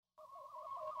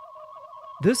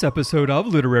This episode of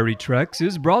Literary Treks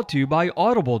is brought to you by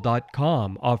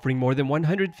Audible.com, offering more than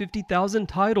 150,000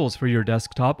 titles for your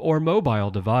desktop or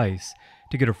mobile device.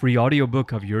 To get a free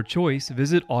audiobook of your choice,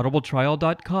 visit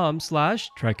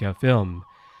audibletrial.com/TrekFM.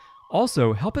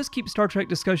 Also, help us keep Star Trek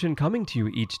discussion coming to you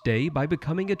each day by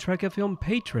becoming a Trek FM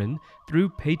patron through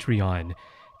Patreon.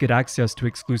 Get access to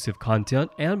exclusive content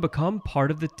and become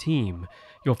part of the team.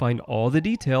 You'll find all the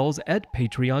details at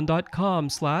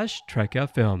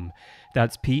patreon.com/TrekFM.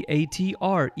 That's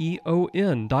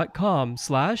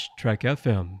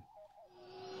patreon.com/TrekFM.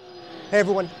 Hey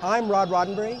everyone, I'm Rod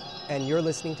Roddenberry, and you're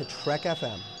listening to Trek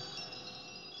FM.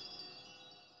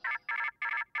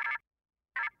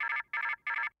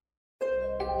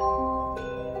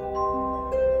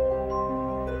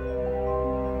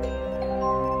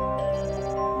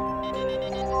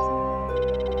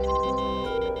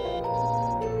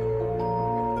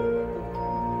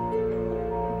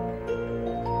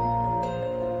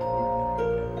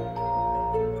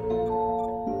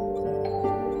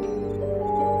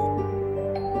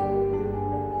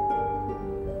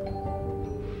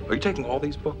 Are you taking all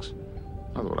these books?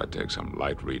 I thought I'd take some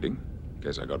light reading, in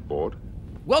case I got bored.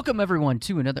 Welcome, everyone,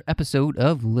 to another episode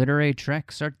of Literary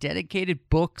Treks, our dedicated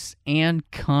books and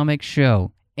comic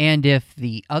show. And if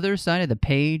the other side of the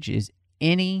page is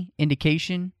any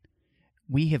indication,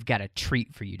 we have got a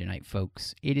treat for you tonight,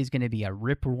 folks. It is going to be a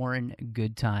rip-roaring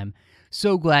good time.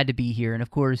 So glad to be here. And,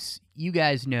 of course, you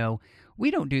guys know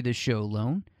we don't do this show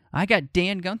alone. I got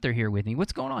Dan Gunther here with me.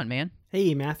 What's going on, man?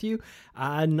 Hey, Matthew.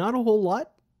 Not a whole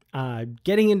lot.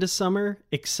 Getting into summer,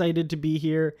 excited to be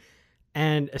here,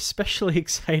 and especially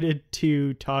excited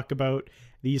to talk about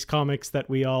these comics that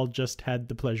we all just had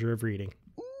the pleasure of reading.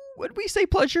 Ooh, would we say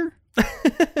pleasure?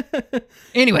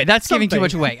 Anyway, that's Something. giving too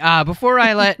much away. Before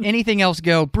I let anything else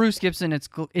go, Bruce Gibson, it's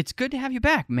good to have you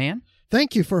back, man.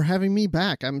 Thank you for having me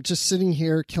back. I'm just sitting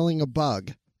here killing a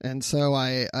bug. And so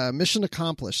mission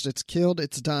accomplished. It's killed,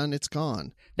 it's done, it's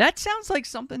gone. That sounds like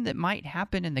something that might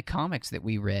happen in the comics that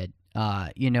we read.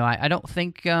 I don't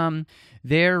think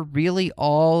they're really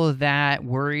all that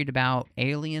worried about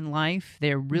alien life.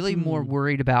 They're really more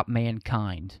worried about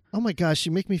mankind. Oh my gosh,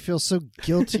 you make me feel so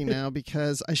guilty now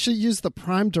because I should use the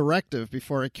prime directive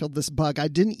before I killed this bug. I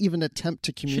didn't even attempt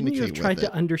to communicate Shouldn't you have tried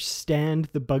to understand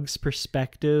the bug's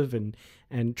perspective and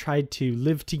tried to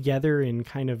live together in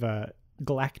kind of a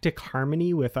galactic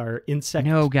harmony with our insect?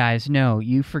 No, guys, no.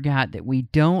 You forgot that we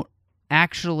don't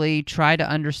actually try to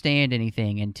understand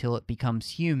anything until it becomes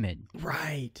human.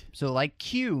 Right. So like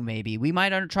Q, maybe. We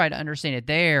might try to understand it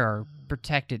there or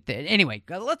protect it there. Anyway,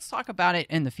 let's talk about it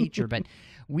in the future. But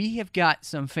we have got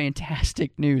some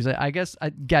fantastic news. I guess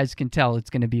you guys can tell it's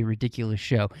going to be a ridiculous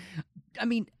show. I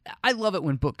mean, I love it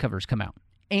when book covers come out.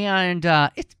 And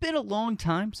it's been a long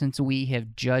time since we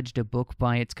have judged a book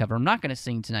by its cover. I'm not going to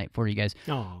sing tonight for you guys.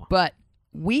 Aww. But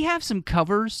we have some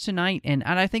covers tonight, and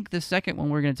I think the second one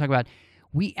we're going to talk about,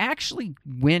 we actually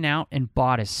went out and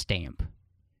bought a stamp.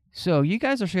 So you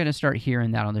guys are going to start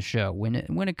hearing that on the show. When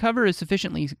a cover is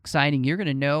sufficiently exciting, you're going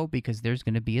to know because there's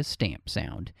going to be a stamp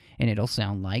sound, and it'll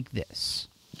sound like this.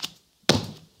 Ooh.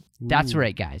 That's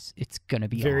right, guys. It's going to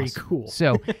be very awesome. Cool.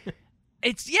 So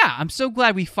I'm so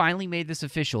glad we finally made this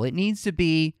official. It needs to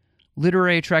be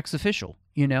Literary Treks official,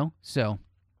 So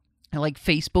I like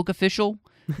Facebook official.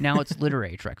 Now it's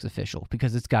Literary Treks official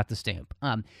because it's got the stamp.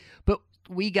 But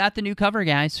we got the new cover,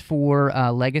 guys, for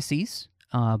Legacies,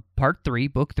 Part 3,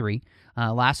 Book 3.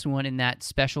 Last one in that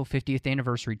special 50th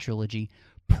anniversary trilogy,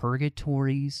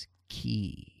 Purgatory's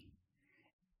Key.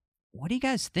 What do you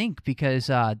guys think?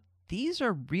 Because these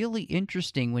are really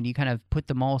interesting when you kind of put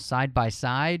them all side by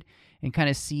side and kind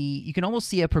of you can almost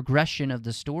see a progression of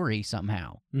the story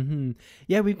somehow. Mm-hmm.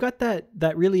 Yeah, we've got that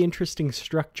really interesting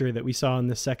structure that we saw in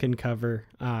the second cover,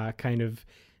 kind of,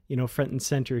 front and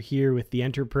center here with the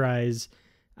Enterprise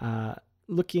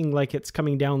looking like it's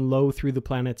coming down low through the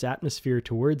planet's atmosphere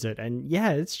towards it. And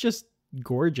yeah, it's just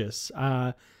gorgeous.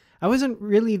 I wasn't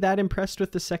really that impressed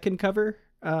with the second cover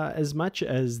as much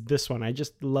as this one. I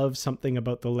just love something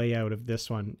about the layout of this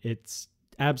one. It's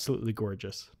absolutely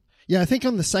gorgeous. Yeah, I think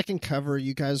on the second cover,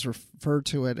 you guys referred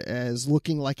to it as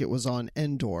looking like it was on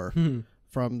Endor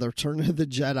from The Return of the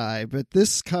Jedi. But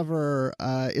this cover,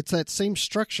 it's that same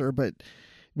structure, but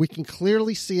we can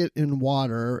clearly see it in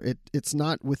water. It's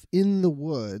not within the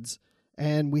woods.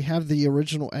 And we have the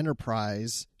original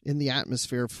Enterprise in the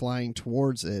atmosphere flying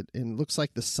towards it. And it looks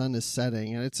like the sun is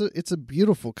setting. And it's a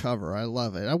beautiful cover. I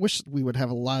love it. I wish we would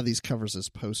have a lot of these covers as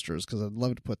posters because I'd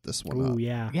love to put this one up. Oh,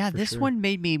 yeah. Yeah, this one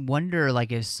made me wonder,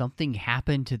 like, if something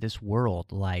happened to this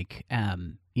world, like,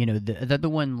 You know, the other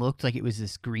one looked like it was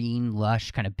this green,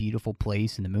 lush, kind of beautiful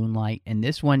place in the moonlight. And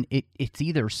this one, it's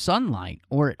either sunlight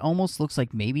or it almost looks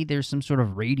like maybe there's some sort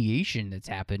of radiation that's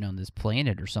happened on this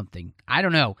planet or something. I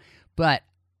don't know. But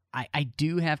I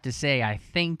do have to say, I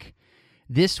think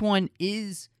this one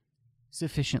is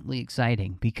sufficiently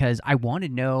exciting because I want to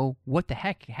know what the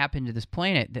heck happened to this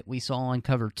planet that we saw on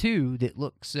cover 2 that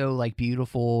looked so like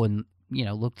beautiful and, you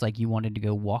know, looked like you wanted to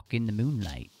go walk in the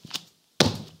moonlight.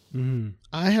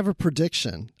 I have a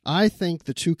prediction. I think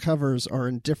the 2 covers are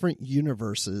in different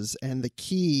universes, and the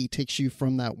key takes you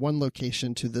from that one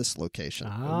location to this location.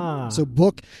 So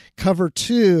book cover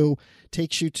 2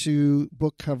 takes you to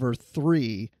book cover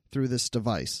 3 through this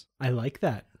device. I like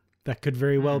that. That could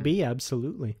very well be,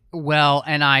 absolutely. Well,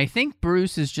 and I think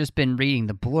Bruce has just been reading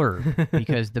the blurb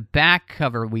because the back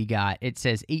cover we got, it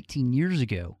says 18 years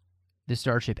ago, the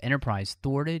Starship Enterprise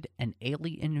thwarted an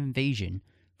alien invasion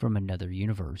from another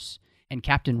universe, and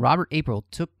Captain Robert April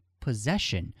took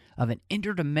possession of an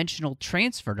interdimensional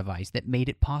transfer device that made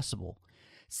it possible.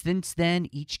 Since then,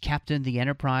 each captain of the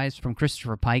Enterprise, from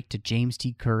Christopher Pike to James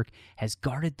T. Kirk, has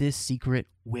guarded this secret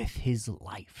with his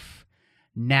life.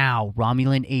 Now,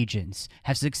 Romulan agents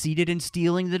have succeeded in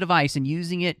stealing the device and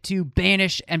using it to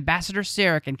banish Ambassador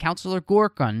Sarek and Counselor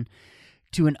Gorkon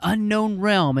to an unknown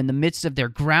realm in the midst of their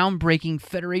groundbreaking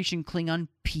Federation Klingon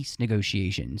peace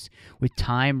negotiations. With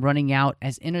time running out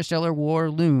as interstellar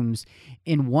war looms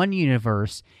in one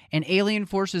universe and alien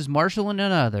forces marshal in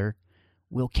another,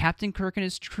 will Captain Kirk and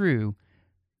his crew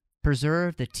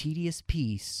preserve the tedious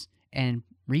peace and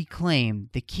reclaim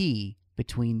the key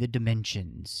between the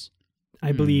dimensions?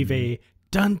 I believe a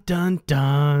dun dun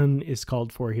dun is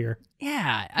called for here.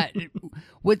 Yeah.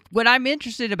 What I'm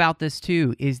interested about this,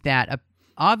 too, is that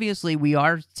obviously we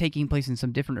are taking place in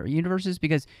some different universes,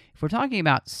 because if we're talking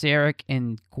about Sarek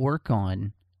and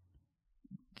Gorkon,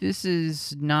 this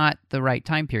is not the right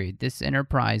time period. This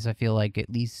Enterprise, I feel like, at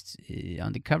least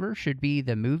on the cover, should be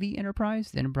the movie Enterprise,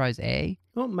 the Enterprise A.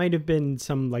 Well, it might have been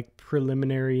some like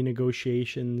preliminary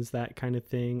negotiations, that kind of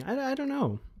thing. I don't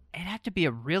know. It'd have to be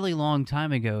a really long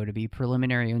time ago to be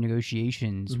preliminary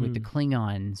negotiations with the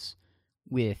Klingons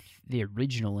with the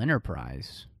original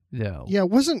Enterprise, though. Yeah,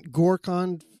 wasn't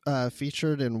Gorkon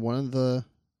featured in one of the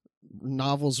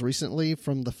novels recently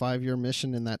from the 5-year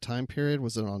mission in that time period?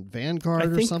 Was it on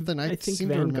Vanguard or something? I think seem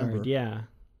Vanguard, to remember. yeah.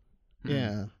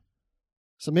 Yeah.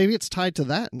 So maybe it's tied to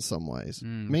that in some ways.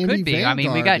 Maybe could be. Vanguard I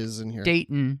mean, we got is in here.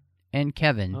 Dayton and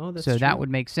Kevin, so that would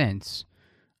make sense.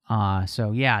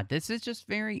 So yeah, this is just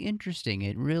very interesting.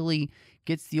 It really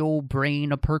gets the old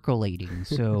brain a-percolating.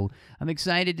 So I'm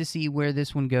excited to see where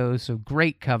this one goes. So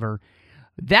great cover.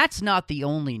 That's not the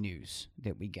only news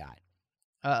that we got.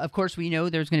 Of course, we know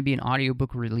there's going to be an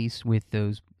audiobook release with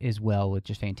those as well, which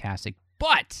is fantastic.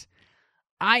 But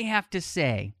I have to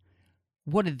say,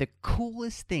 one of the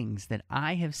coolest things that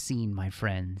I have seen, my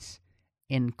friends,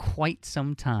 in quite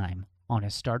some time on a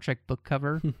Star Trek book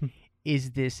cover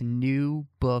is this new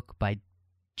book by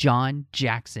John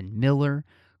Jackson Miller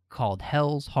called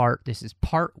Hell's Heart. This is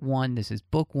part 1. This is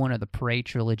book 1 of the Prey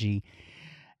trilogy.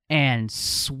 And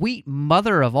sweet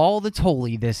mother of all that's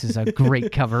holy, this is a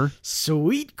great cover.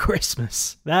 Sweet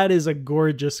Christmas. That is a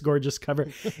gorgeous, gorgeous cover.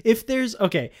 If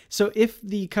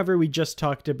the cover we just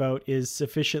talked about is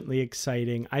sufficiently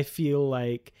exciting, I feel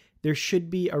like there should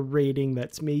be a rating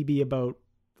that's maybe about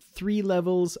 3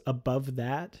 levels above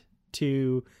that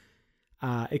to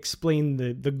explain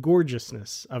the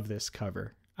gorgeousness of this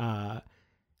cover.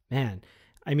 Man,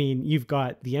 I mean, you've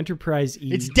got the Enterprise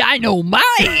E. It's dynamite!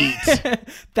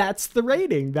 That's the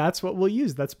rating. That's what we'll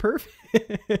use. That's perfect.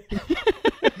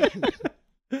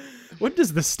 What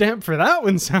does the stamp for that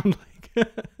one sound like?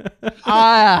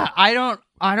 I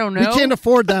don't know. We can't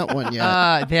afford that one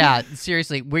yet. Yeah,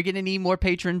 seriously. We're going to need more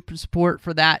patron support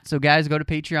for that. So, guys, go to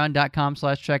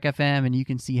patreon.com/TrekFM and you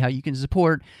can see how you can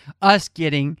support us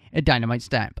getting a dynamite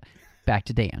stamp. Back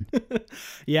to Dan.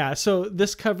 Yeah, so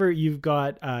this cover, you've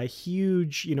got a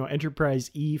huge, Enterprise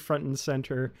E front and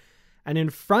center. And in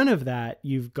front of that,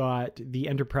 you've got the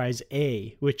Enterprise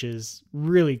A, which is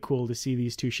really cool to see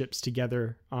these two ships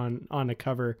together on a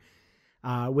cover.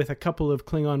 With a couple of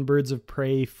Klingon birds of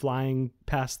prey flying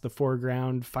past the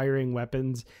foreground, firing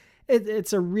weapons.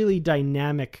 It's a really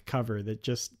dynamic cover that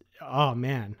just, oh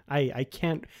man, I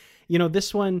can't,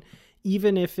 this one,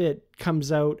 even if it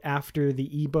comes out after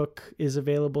the ebook is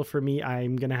available for me,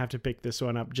 I'm going to have to pick this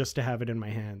one up just to have it in my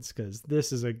hands, because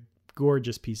this is a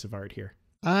gorgeous piece of art here.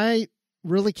 I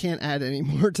really can't add any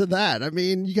more to that. I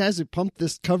mean, you guys have pumped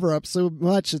this cover up so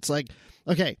much. It's like,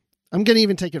 okay, I'm going to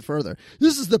even take it further.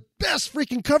 This is the best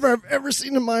freaking cover I've ever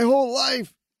seen in my whole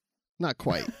life. Not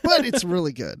quite, but it's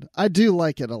really good. I do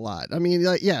like it a lot. I mean,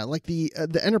 like the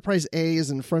Enterprise A is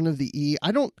in front of the E.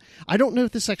 I don't know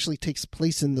if this actually takes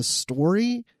place in the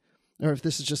story, or if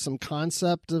this is just some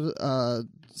concept of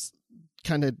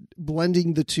kind of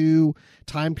blending the two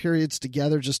time periods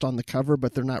together just on the cover,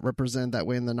 but they're not represented that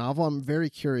way in the novel. I'm very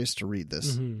curious to read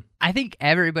this. Mm-hmm. I think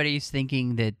everybody's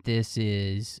thinking that this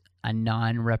is a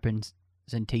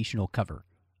non-representational cover,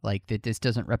 like that this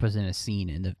doesn't represent a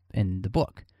scene in the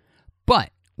book.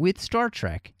 But with Star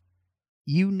Trek,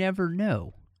 you never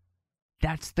know.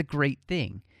 That's the great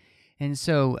thing. And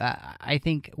so I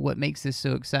think what makes this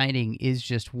so exciting is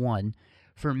just one,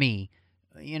 for me,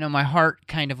 my heart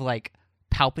kind of like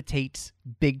palpitates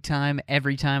big time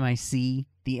every time I see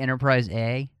the Enterprise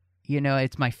A.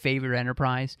 It's my favorite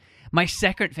Enterprise. My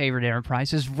second favorite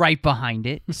Enterprise is right behind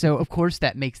it. So, of course,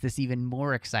 that makes this even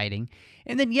more exciting.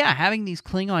 And then, having these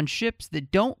Klingon ships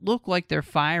that don't look like they're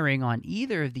firing on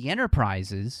either of the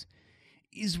Enterprises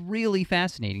is really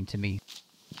fascinating to me.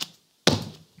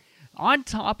 On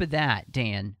top of that,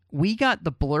 Dan, we got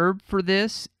the blurb for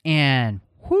this, and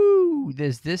whoo,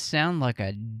 does this sound like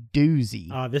a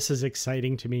doozy. This is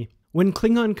exciting to me. When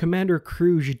Klingon Commander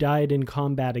Kruge died in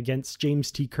combat against James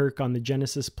T. Kirk on the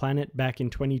Genesis planet back in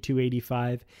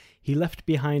 2285, he left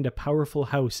behind a powerful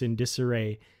house in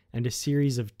disarray and a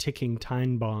series of ticking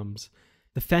time bombs.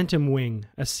 The Phantom Wing,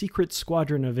 a secret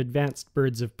squadron of advanced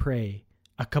birds of prey,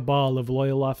 a cabal of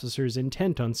loyal officers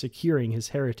intent on securing his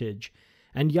heritage,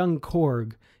 and young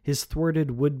Korg, his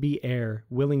thwarted would-be heir,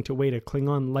 willing to wait a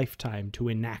Klingon lifetime to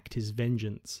enact his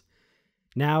vengeance.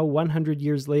 Now, 100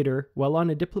 years later, while on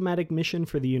a diplomatic mission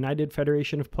for the United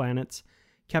Federation of Planets,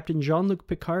 Captain Jean-Luc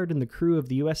Picard and the crew of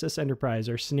the USS Enterprise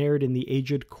are snared in the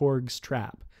aged Korg's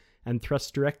trap and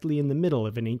thrust directly in the middle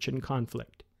of an ancient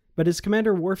conflict. But as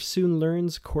Commander Worf soon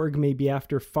learns, Korg may be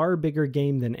after far bigger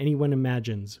game than anyone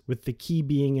imagines, with the key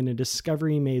being in a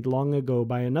discovery made long ago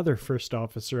by another first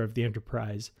officer of the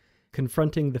Enterprise,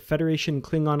 confronting the Federation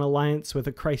Klingon alliance with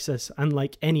a crisis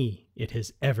unlike any it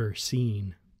has ever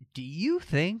seen. Do you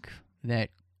think that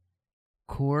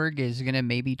Korg is going to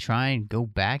maybe try and go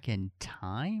back in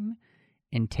time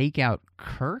and take out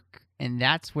Kirk? And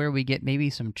that's where we get maybe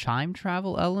some time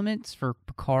travel elements for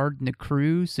Picard and the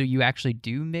crew, so you actually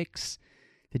do mix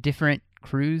the different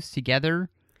crews together?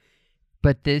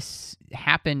 But this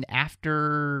happened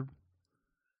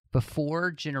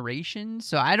before Generations,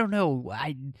 so I don't know.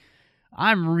 I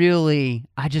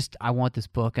want this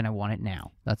book and I want it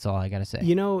now. That's all I gotta say.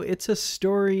 It's a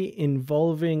story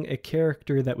involving a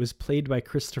character that was played by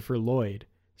Christopher Lloyd.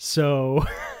 So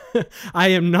I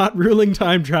am not ruling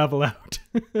time travel out.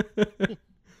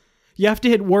 You have to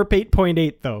hit warp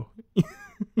 8.8 though.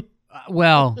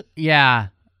 Well, yeah.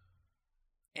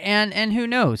 And who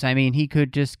knows? I mean, he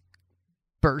could just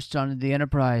burst onto the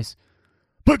Enterprise.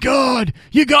 Picard,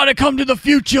 you gotta come to the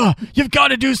future. You've got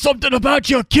to do something about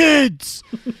your kids.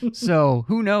 So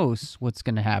who knows what's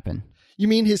going to happen? You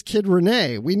mean his kid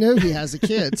Renee? We know he has a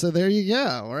kid, so there you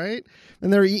go, right?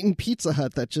 And they're eating Pizza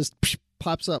Hut that just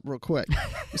pops up real quick.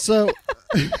 So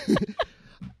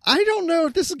I don't know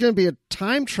if this is going to be a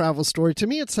time travel story. To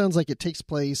me, it sounds like it takes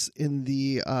place in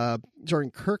the during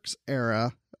Kirk's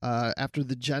era, after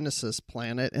the Genesis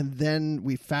planet, and then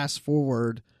we fast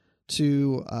forward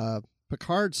to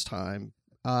Picard's time,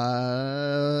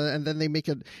 and then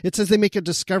it says they make a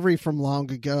discovery from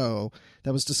long ago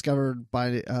that was discovered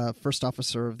by first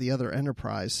officer of the other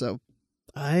Enterprise. So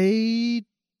I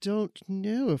don't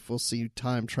know if we'll see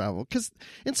time travel, because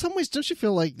in some ways, don't you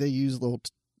feel like they use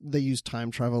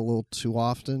time travel a little too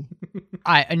often?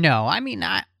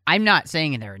 I'm not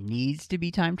saying there needs to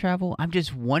be time travel. I'm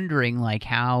just wondering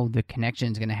how the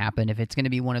connection is going to happen. If it's going to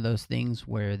be one of those things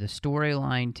where the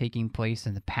storyline taking place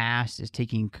in the past is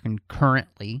taking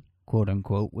concurrently, quote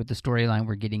unquote, with the storyline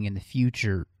we're getting in the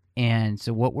future. And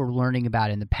so what we're learning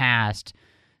about in the past,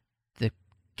 the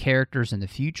characters in the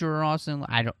future are also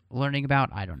learning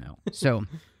about. I don't know. So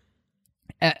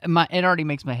it already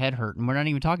makes my head hurt, and we're not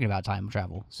even talking about time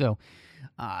travel. So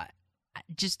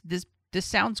just this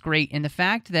sounds great. And the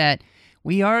fact that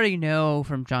we already know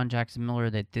from John Jackson Miller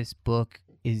that this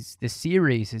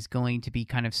series is going to be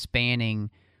kind of spanning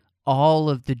all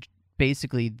of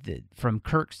from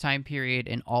Kirk's time period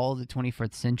and all of the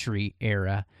 21st century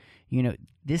era.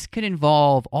 This could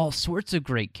involve all sorts of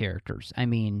great characters. I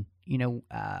mean,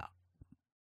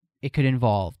 it could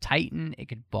involve Titan. It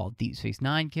could involve Deep Space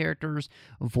Nine characters,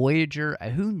 Voyager.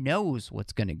 Who knows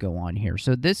what's going to go on here?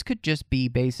 So this could just be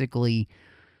basically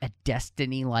a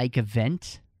Destiny-like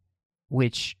event,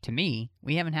 which, to me,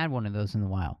 we haven't had one of those in a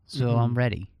while. So I'm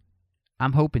ready.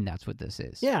 I'm hoping that's what this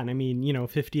is. Yeah, and I mean,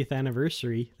 50th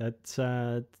anniversary, it's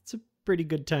a pretty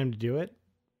good time to do it.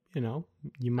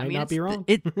 You might not be wrong.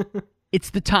 It's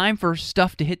the time for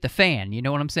stuff to hit the fan. You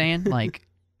know what I'm saying? Like,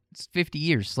 it's 50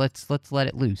 years. Let's let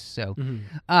it loose. So,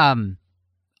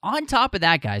 on top of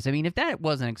that, guys, I mean, if that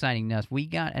wasn't exciting enough, we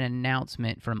got an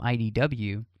announcement from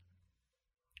IDW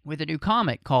with a new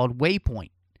comic called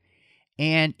Waypoint.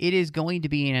 And it is going to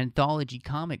be an anthology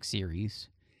comic series.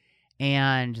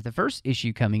 And the first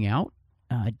issue coming out,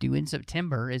 due in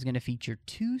September, is going to feature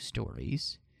 2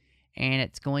 stories. And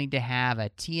it's going to have a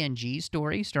TNG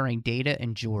story starring Data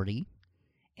and Geordi.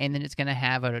 And then it's going to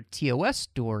have a TOS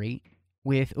story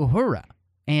with Uhura.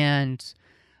 And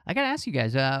I got to ask you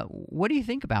guys, what do you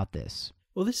think about this?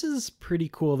 Well, this is pretty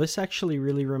cool. This actually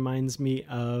really reminds me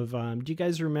of, do you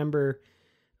guys remember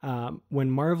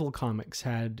when Marvel Comics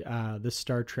had the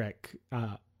Star Trek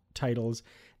titles?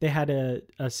 They had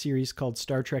a series called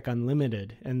Star Trek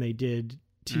Unlimited, and they did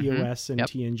TOS and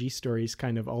TNG stories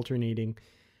kind of alternating.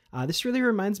 This really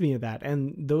reminds me of that,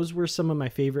 and those were some of my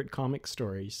favorite comic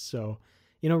stories. So,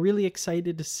 really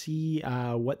excited to see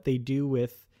what they do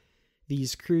with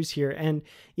these crews here. And,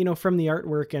 from the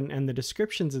artwork and the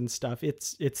descriptions and stuff,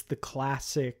 it's the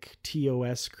classic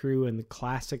TOS crew and the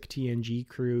classic TNG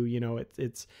crew.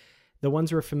 It's the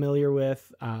ones we're familiar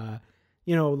with.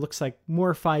 Looks like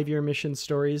more 5-year mission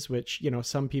stories, which,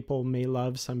 some people may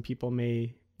love, some people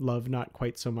may love not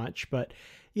quite so much, but,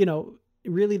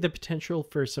 really the potential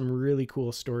for some really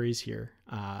cool stories here,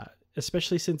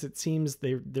 especially since it seems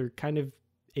they're kind of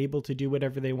able to do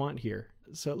whatever they want here.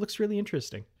 So it looks really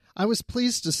interesting. I was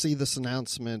pleased to see this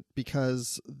announcement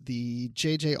because the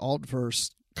JJ Altverse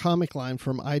comic line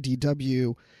from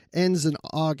IDW ends in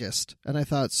August. And I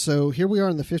thought, so here we are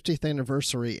on the 50th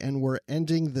anniversary, and we're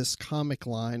ending this comic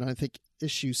line, I think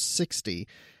issue 60.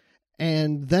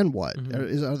 And then what?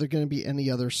 Are there going to be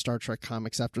any other Star Trek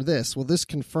comics after this? Well, this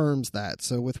confirms that.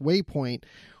 So with Waypoint,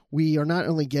 we are not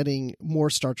only getting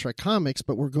more Star Trek comics,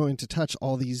 but we're going to touch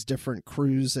all these different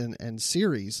crews and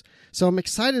series. So I'm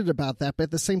excited about that, but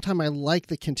at the same time, I like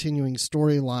the continuing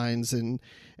storylines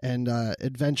and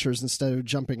adventures instead of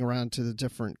jumping around to the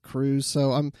different crews.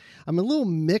 So I'm a little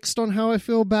mixed on how I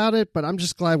feel about it, but I'm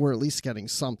just glad we're at least getting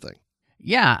something.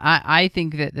 Yeah, I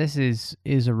think that this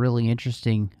is a really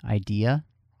interesting idea,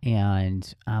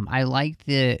 and I like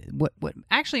what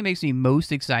actually makes me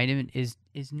most excited is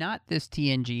not this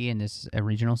TNG and this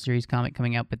original series comic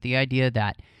coming out, but the idea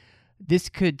that this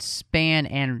could span,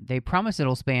 and they promise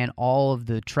it'll span all of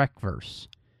the Trekverse.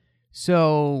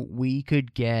 So we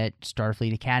could get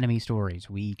Starfleet Academy stories,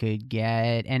 we could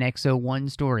get NX-01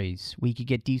 stories, we could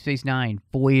get Deep Space Nine,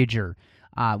 Voyager.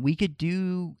 We could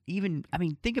do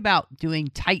think about doing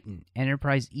Titan,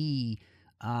 Enterprise E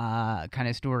kind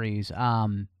of stories,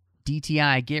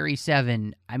 DTI, Gary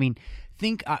 7.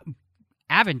 Think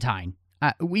Aventine.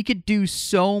 We could do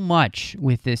so much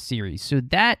with this series. So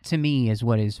that, to me, is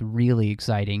what is really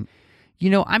exciting.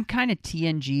 I'm kind of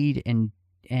TNG'd and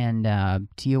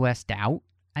TOS'd out.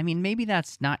 Maybe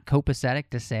that's not copacetic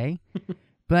to say,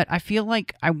 but I feel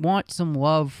like I want some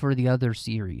love for the other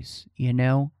series,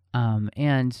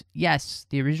 And yes,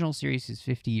 the original series is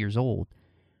 50 years old,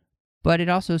 but it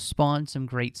also spawned some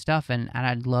great stuff, and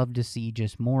I'd love to see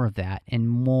just more of that and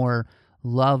more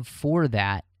love for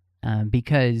that,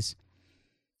 because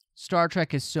Star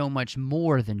Trek is so much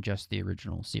more than just the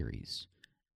original series.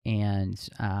 And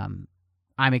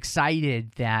I'm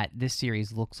excited that this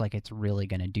series looks like it's really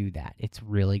going to do that. It's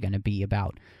really going to be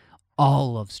about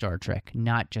all of Star Trek,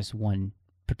 not just one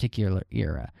particular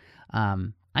era.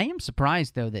 I am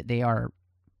surprised, though, that they are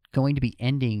going to be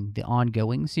ending the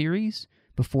ongoing series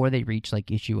before they reach,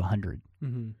 issue 100.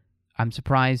 I'm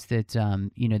surprised that,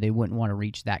 they wouldn't want to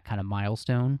reach that kind of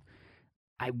milestone.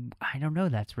 I don't know.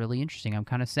 That's really interesting. I'm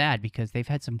kind of sad because they've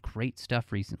had some great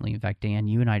stuff recently. In fact, Dan,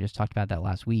 you and I just talked about that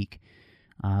last week.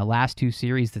 Last 2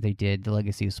 series that they did, The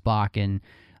Legacy of Spock and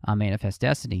Manifest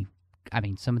Destiny,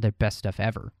 some of their best stuff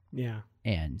ever. Yeah.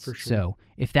 And for sure. So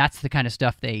if that's the kind of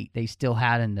stuff they still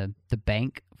had in the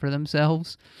bank for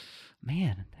themselves,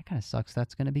 man, that kind of sucks.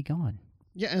 That's going to be gone.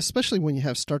 Yeah, especially when you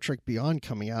have Star Trek Beyond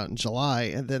coming out in July,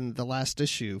 and then the last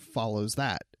issue follows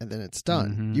that, and then it's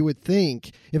done. You would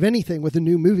think, if anything, with a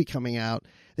new movie coming out,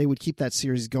 they would keep that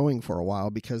series going for a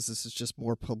while because this is just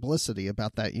more publicity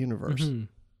about that universe.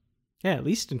 Yeah, at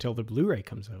least until the Blu-ray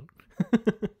comes out.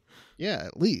 Yeah,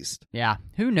 at least. Yeah,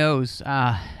 who knows?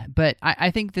 But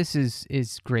I think this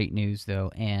is great news,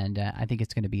 though, and I think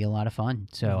it's going to be a lot of fun.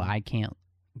 So I can't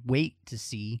wait to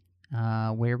see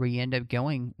where we end up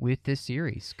going with this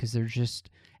series, because there's just,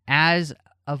 as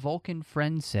a Vulcan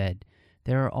friend said,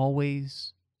 there are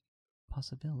always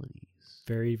possibilities.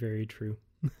 Very, very true.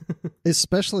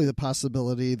 Especially the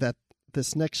possibility that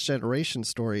this Next Generation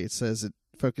story, it says it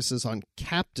focuses on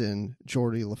Captain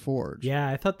Geordi LaForge. Yeah,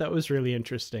 I thought that was really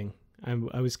interesting.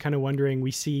 I was kind of wondering, we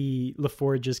see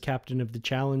LaForge as captain of the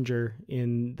Challenger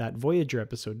in that Voyager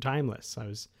episode, Timeless. I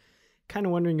was kind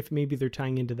of wondering if maybe they're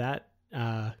tying into that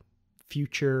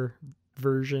future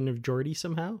version of Geordi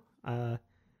somehow. I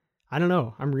don't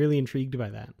know. I'm really intrigued by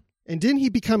that. And didn't he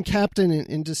become captain in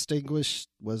Indistinguished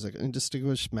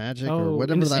Magic or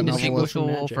whatever that novel was?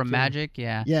 Indistinguishable from Magic,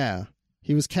 yeah. Yeah.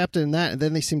 He was captain in that, and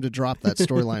then they seemed to drop that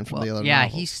storyline from the other yeah,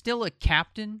 novels. he's still a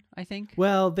captain, I think.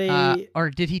 Well, they... or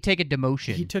did he take a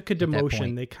demotion? He took a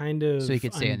demotion. They kind of so he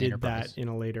could stay undid that in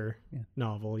a later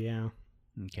novel, yeah.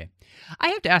 Okay. I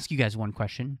have to ask you guys one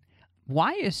question.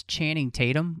 Why is Channing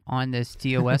Tatum on this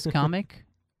TOS comic?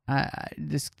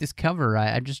 This cover,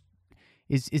 I just...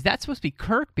 Is that supposed to be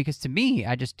Kirk? Because to me,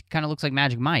 I just kind of looks like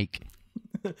Magic Mike.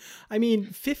 I mean,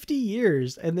 50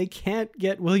 years and they can't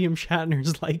get William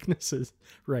Shatner's likenesses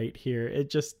right here.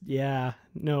 It just,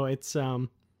 it's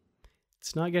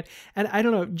not good. And I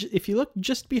don't know, if you look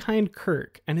just behind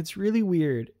Kirk, and it's really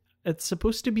weird, it's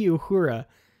supposed to be Uhura,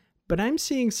 but I'm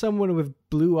seeing someone with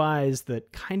blue eyes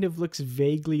that kind of looks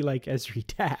vaguely like Ezri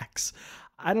Dax.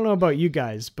 I don't know about you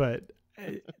guys, but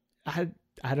I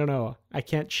don't know. I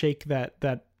can't shake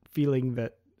that feeling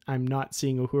that I'm not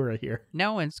seeing Uhura here.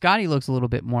 No, and Scotty looks a little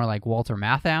bit more like Walter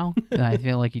Matthau. I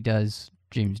feel like he does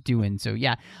James Doohan. So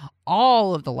yeah,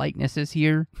 all of the likenesses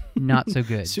here, not so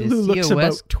good. Sulu looks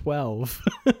about 12.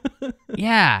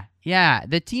 yeah.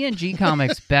 The TNG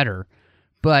comic's better.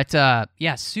 But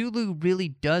Sulu really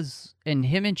does, and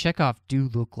him and Chekhov do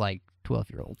look like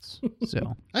 12-year-olds.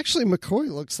 So actually, McCoy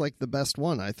looks like the best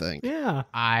one, I think. Yeah,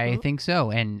 I think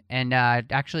so. And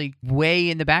actually, way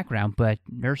in the background, but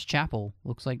Nurse Chapel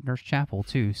looks like Nurse Chapel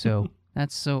too. So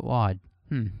that's so odd.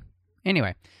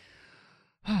 Anyway,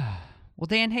 well,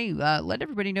 Dan, hey, let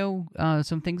everybody know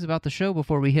some things about the show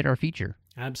before we hit our feature.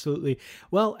 Absolutely.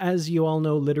 Well, as you all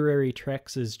know, Literary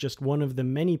Treks is just one of the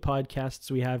many podcasts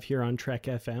we have here on Trek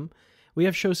FM. We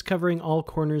have shows covering all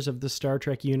corners of the Star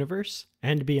Trek universe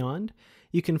and beyond.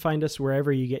 You can find us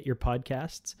wherever you get your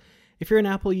podcasts. If you're an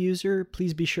Apple user,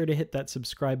 please be sure to hit that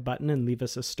subscribe button and leave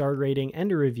us a star rating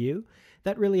and a review.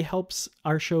 That really helps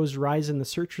our shows rise in the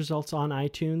search results on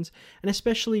iTunes, and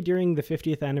especially during the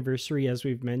 50th anniversary, as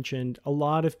we've mentioned, a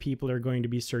lot of people are going to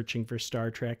be searching for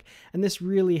Star Trek, and this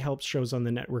really helps shows on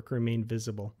the network remain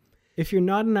visible. If you're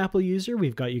not an Apple user,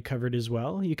 we've got you covered as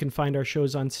well. You can find our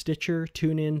shows on Stitcher,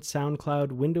 TuneIn,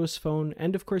 SoundCloud, Windows Phone,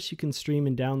 and of course you can stream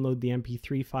and download the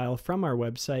MP3 file from our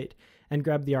website and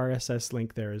grab the RSS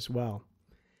link there as well.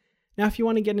 Now, if you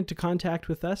want to get into contact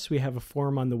with us, we have a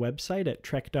form on the website at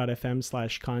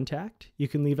trek.fm/contact. You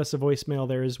can leave us a voicemail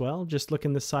there as well. Just look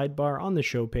in the sidebar on the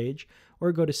show page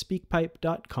or go to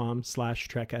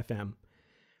speakpipe.com/trekfm.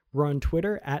 We're on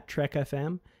Twitter at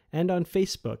TrekFM and on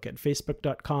Facebook at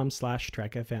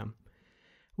facebook.com/trekfm.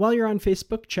 While you're on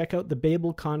Facebook, check out the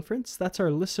Babel Conference. That's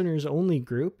our listeners-only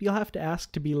group. You'll have to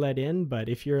ask to be let in, but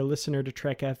if you're a listener to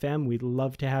Trek FM, we'd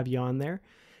love to have you on there.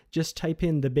 Just type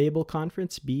in the Babel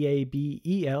Conference,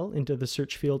 BABEL, into the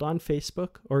search field on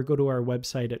Facebook, or go to our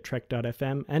website at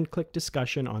trek.fm and click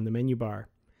discussion on the menu bar.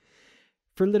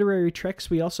 For Literary Treks,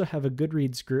 we also have a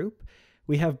Goodreads group.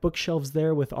 We have bookshelves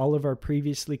there with all of our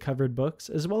previously covered books,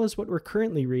 as well as what we're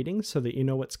currently reading, so that you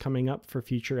know what's coming up for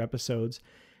future episodes.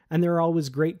 And there are always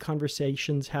great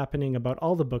conversations happening about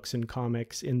all the books and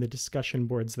comics in the discussion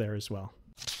boards there as well.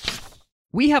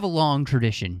 We have a long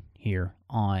tradition here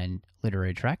on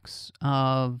Literary Treks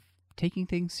of taking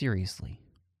things seriously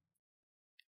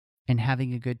and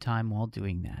having a good time while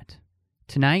doing that.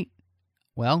 Tonight,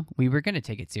 well, we were going to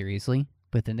take it seriously,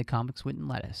 but then the comics wouldn't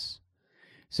let us.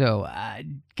 So,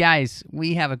 guys,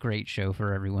 we have a great show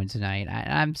for everyone tonight.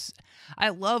 I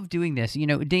love doing this. You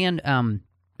know, Dan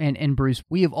and Bruce,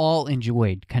 we have all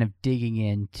enjoyed kind of digging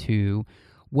into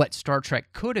what Star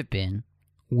Trek could have been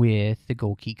with the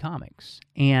Gold Key comics.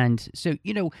 And so,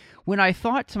 you know, when I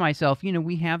thought to myself, you know,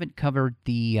 we haven't covered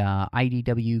the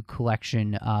IDW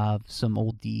collection of some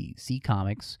old DC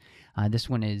comics. This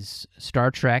one is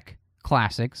Star Trek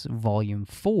Classics, Volume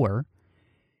 4.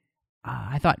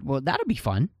 I thought, well, that'll be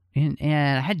fun. And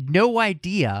I had no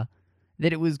idea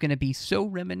that it was going to be so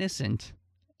reminiscent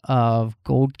of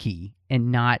Gold Key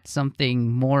and not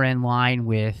something more in line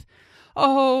with,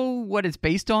 what it's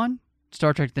based on?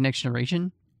 Star Trek The Next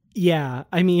Generation? Yeah,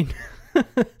 I mean,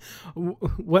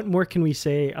 what more can we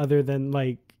say other than,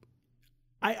 like,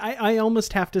 I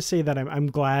almost have to say that I'm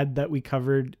glad that we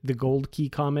covered the Gold Key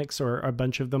comics, or a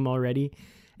bunch of them already.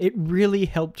 It really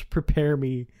helped prepare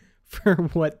me for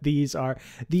what these are.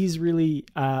 These really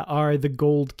are the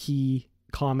Gold Key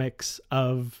comics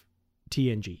of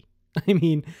TNG. I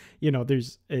mean,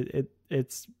 there's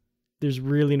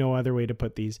really no other way to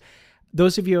put these.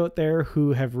 Those of you out there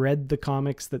who have read the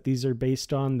comics that these are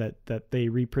based on, that they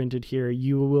reprinted here,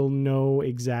 you will know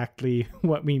exactly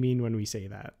what we mean when we say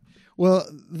that. Well,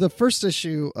 the first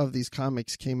issue of these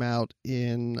comics came out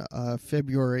in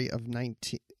February of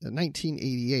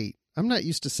 1988. I'm not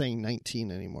used to saying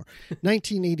 19 anymore.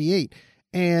 1988.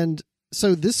 And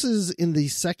so this is in the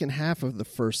second half of the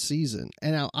first season.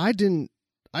 And now I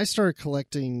started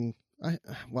collecting... I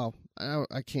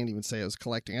can't even say I was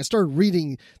collecting. I started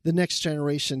reading the Next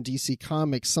Generation DC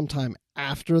comics sometime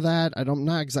after that. I'm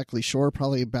not exactly sure,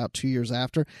 probably about 2 years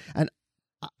after. And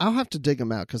I'll have to dig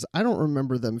them out because I don't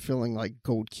remember them feeling like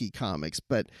Gold Key comics.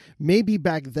 But maybe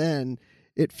back then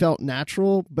it felt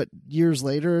natural, but years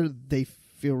later they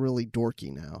feel really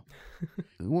dorky now.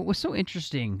 What was so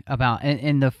interesting about,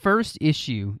 and the first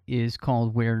issue is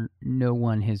called Where No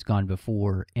One Has Gone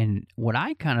Before. And what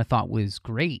I kind of thought was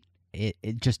great, it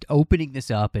just opening this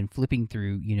up and flipping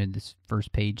through, this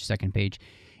first page, second page,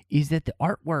 is that the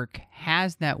artwork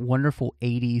has that wonderful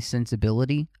 80s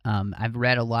sensibility. I've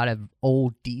read a lot of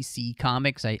old DC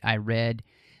comics. I read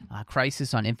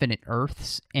Crisis on Infinite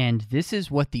Earths, and this is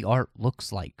what the art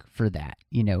looks like for that.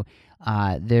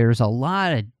 There's a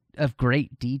lot of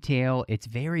great detail. It's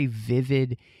very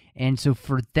vivid, and so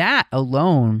for that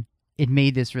alone, it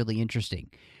made this really interesting.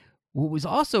 What was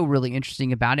also really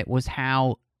interesting about it was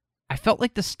how I felt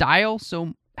like the style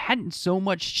hadn't so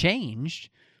much changed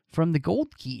from the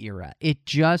Gold Key era. It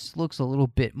just looks a little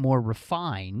bit more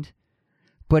refined,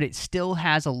 but it still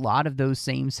has a lot of those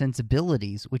same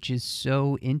sensibilities, which is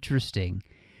so interesting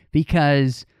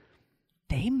because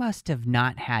they must have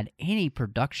not had any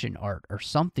production art or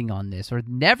something on this, or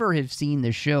never have seen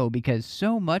the show, because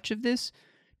so much of this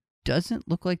doesn't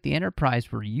look like the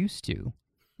Enterprise we're used to.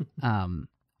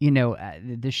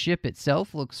 The ship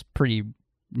itself looks pretty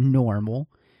normal,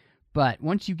 but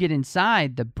once you get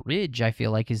inside, the bridge, I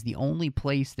feel like, is the only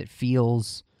place that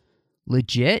feels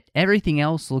legit. Everything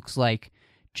else looks like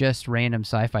just random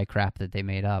sci-fi crap that they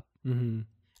made up. Mm-hmm.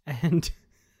 And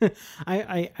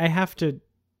I have to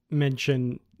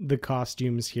mention the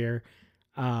costumes here.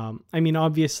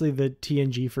 Obviously the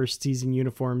TNG first season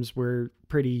uniforms were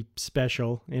pretty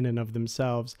special in and of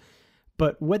themselves,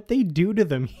 but what they do to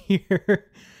them here...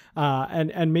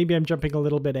 and maybe I'm jumping a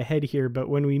little bit ahead here, but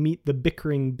when we meet the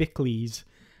bickering Bickleys,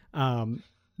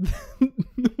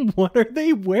 what are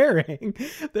they wearing?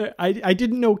 I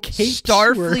didn't know capes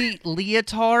Starfleet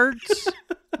leotards,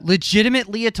 legitimate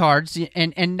leotards,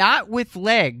 and not with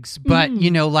legs, but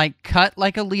like cut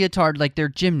like a leotard, like they're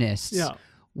gymnasts,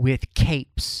 with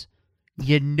capes.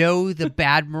 The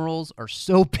Badmirals are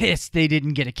so pissed they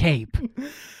didn't get a cape.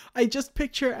 I just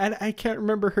picture, and I can't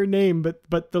remember her name,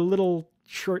 but the little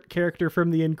short character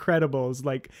from The Incredibles,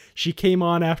 like she came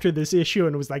on after this issue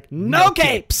and was like, no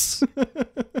capes.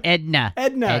 Edna,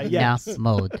 yes.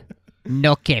 Mode,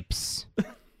 no capes.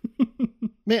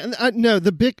 Man, no,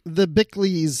 the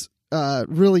Bickleys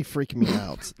really freak me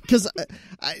out because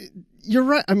you're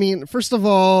right. I mean, first of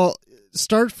all,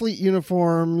 Starfleet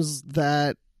uniforms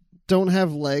that don't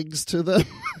have legs to them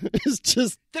is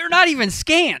just, they're not even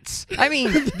scants. I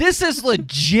mean, this is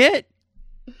legit.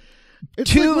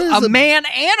 It's to like, a man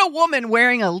and a woman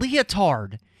wearing a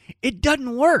leotard. It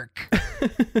doesn't work.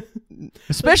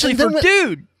 Especially for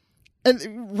dude.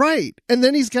 And right. And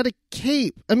then he's got a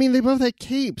cape. I mean, they both had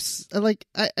capes. Like,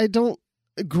 I don't...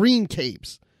 Green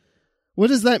capes. What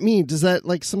does that mean? Does that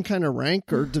like some kind of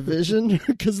rank or division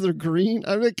because they're green?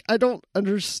 I don't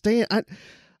understand.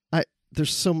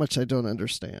 There's so much I don't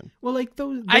understand. Well, like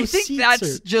those I think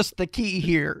that's just the key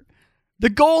here. The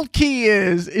gold key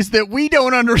is that we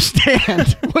don't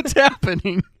understand what's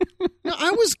happening. No,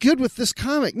 I was good with this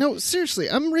comic. No, seriously,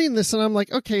 I'm reading this and I'm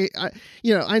like, okay,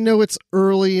 I know it's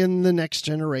early in the Next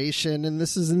Generation and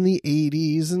this is in the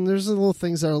 80s and there's little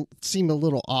things that seem a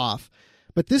little off.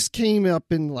 But this came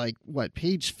up in like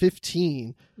page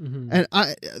 15, and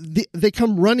they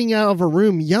come running out of a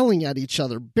room, yelling at each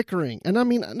other, bickering, and I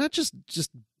mean not just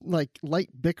like light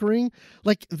bickering,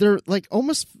 like they're like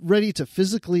almost ready to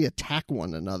physically attack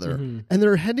one another, and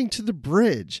they're heading to the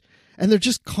bridge, and they're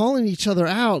just calling each other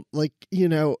out, like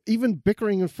even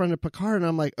bickering in front of Picard, and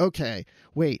I'm like, okay,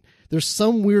 wait, there's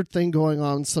some weird thing going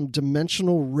on, some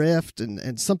dimensional rift,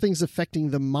 and something's affecting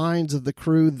the minds of the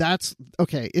crew. That's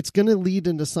okay. It's going to lead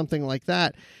into something like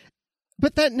that.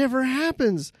 But that never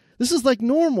happens. This is like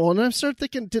normal. And I start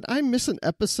thinking, did I miss an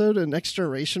episode of Next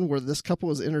Generation where this couple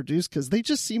was introduced? Because they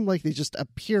just seem like they just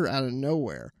appear out of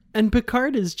nowhere. And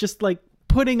Picard is just like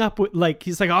putting up with, like,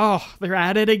 he's like, oh, they're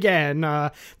at it again.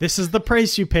 This is the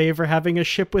price you pay for having a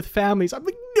ship with families. I'm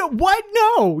like, no, what?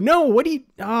 No, what do you,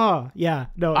 yeah,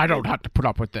 no. I don't have to put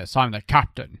up with this. I'm the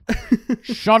captain.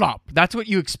 Shut up. That's what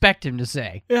you expect him to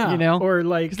say. Yeah, you know? or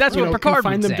like, 'cause that's what Picard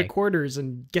confine would them say. to quarters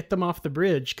and get them off the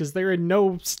bridge because they're in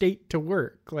no state to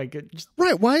work. Like, it just...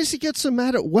 Right, why does he get so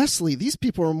mad at Wesley? These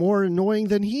people are more annoying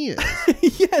than he is.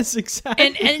 Yes, exactly.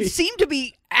 And it seemed to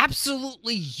be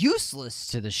absolutely useless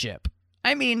to the ship.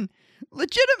 I mean,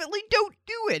 legitimately don't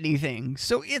do anything.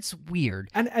 So it's weird.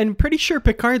 And I'm pretty sure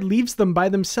Picard leaves them by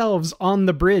themselves on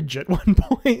the bridge at one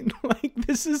point. Like,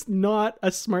 this is not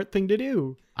a smart thing to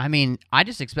do. I mean, I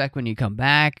just expect when you come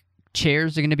back,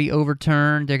 chairs are going to be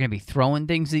overturned. They're going to be throwing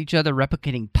things at each other,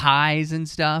 replicating pies and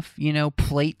stuff. You know,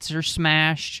 plates are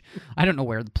smashed. I don't know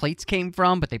where the plates came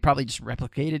from, but they probably just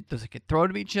replicated. They could throw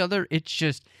them at each other. It's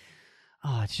just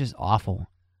awful.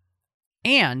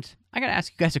 And I got to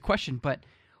ask you guys a question, but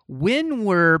when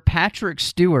were Patrick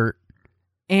Stewart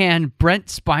and Brent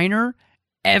Spiner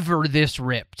ever this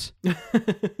ripped?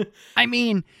 I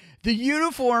mean, the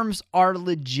uniforms are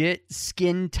legit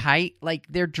skin tight. Like,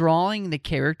 they're drawing the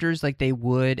characters like they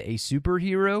would a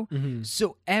superhero. Mm-hmm.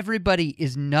 So everybody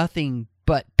is nothing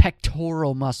but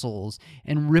pectoral muscles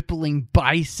and rippling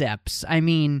biceps. I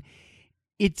mean,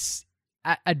 it's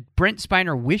a Brent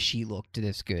Spiner wish he looked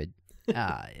this good.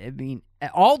 I mean,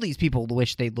 all these people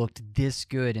wish they looked this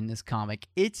good in this comic.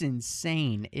 It's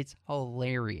insane. It's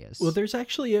hilarious. Well, there's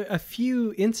actually a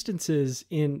few instances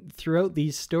throughout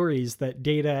these stories that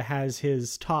Data has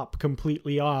his top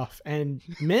completely off, and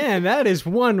man, that is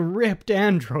one ripped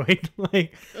android.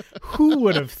 Like, who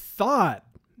would have thought?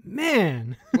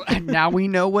 Man. Now we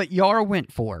know what Yar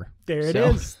went for. There it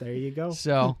is. There you go.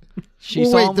 So she Well,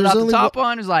 saw wait, him without there's the only top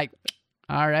on. Is like,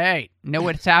 all right, know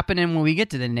what's happening when we get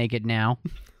to the naked now.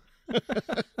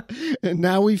 And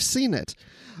now we've seen it.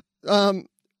 But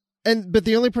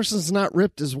the only person that's not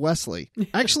ripped is Wesley.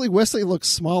 Actually, Wesley looks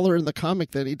smaller in the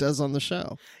comic than he does on the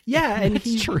show. Yeah, and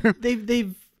That's true.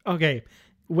 They've okay.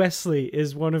 Wesley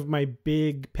is one of my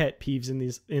big pet peeves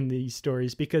in these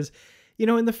stories because, you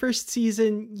know, in the first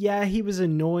season, yeah, he was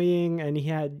annoying and he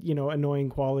had, you know, annoying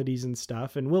qualities and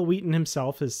stuff. And Will Wheaton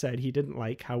himself has said he didn't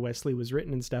like how Wesley was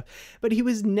written and stuff, but he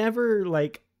was never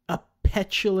like a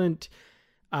petulant,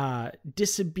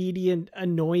 disobedient,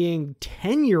 annoying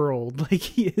 10-year-old like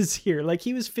he is here. Like,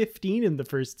 he was 15 in the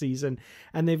first season,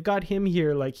 and they've got him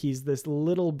here like he's this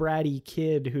little bratty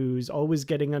kid who's always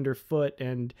getting underfoot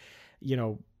and, you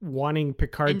know, wanting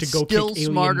Picard And to go still kick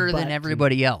alien smarter butt than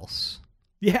everybody else.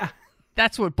 Yeah.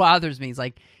 That's what bothers me. Is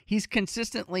like, he's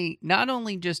consistently not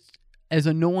only just as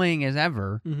annoying as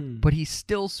ever, Mm-hmm. but he's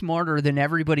still smarter than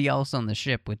everybody else on the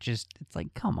ship, which is, it's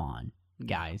like, come on,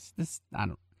 guys.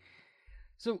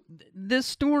 So this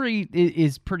story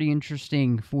is pretty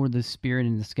interesting for the Spirit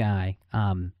in the Sky.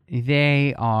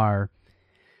 They are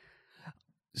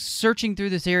searching through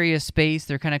this area of space.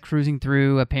 They're kind of cruising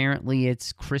through. Apparently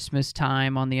it's Christmas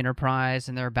time on the Enterprise,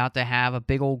 and they're about to have a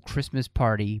big old Christmas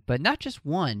party. But not just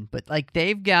one, but like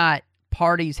they've got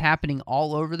parties happening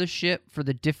all over the ship for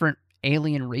the different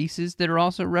alien races that are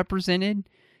also represented.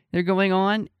 They're going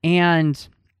on, and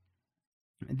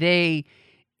they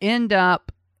end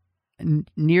up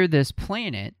near this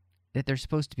planet that they're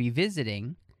supposed to be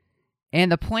visiting, and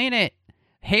the planet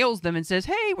hails them and says,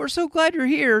 "Hey, we're so glad you're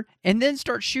here," and then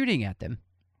starts shooting at them.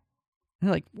 And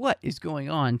they're like, what is going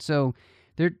on? So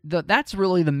that's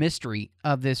really the mystery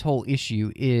of this whole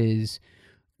issue is,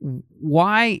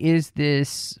 why is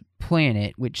this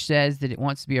planet, which says that it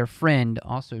wants to be our friend,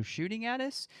 also shooting at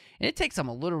us? And it takes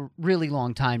them really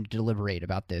long time to deliberate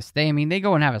about this. They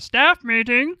go and have a staff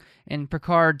meeting in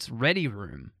Picard's ready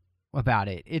room about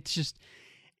it.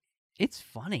 It's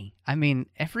funny. I mean,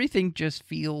 everything just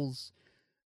feels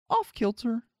off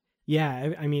kilter.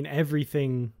 Yeah, I mean,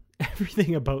 everything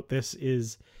about this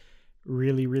is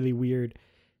really, really weird.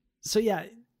 So yeah,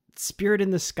 Spirit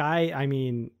in the Sky, I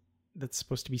mean, that's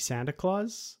supposed to be Santa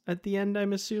Claus at the end,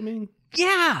 I'm assuming.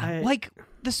 Yeah, like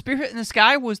the Spirit in the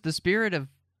Sky was the spirit of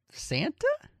Santa?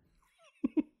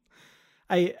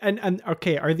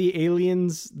 Okay, are the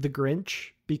aliens the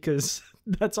Grinch? Because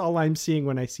that's all I'm seeing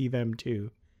when I see them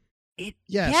too.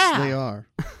 Yes, they are.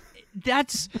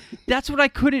 That's what I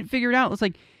couldn't figure out. It's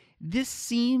like, this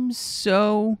seems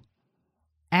so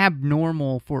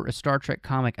abnormal for a Star Trek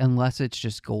comic unless it's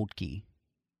just Gold Key.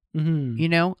 Mm-hmm. You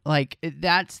know, like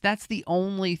that's the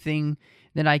only thing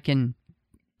that I can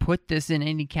put this in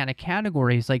any kind of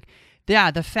category. It's like,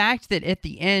 yeah, the fact that at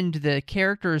the end the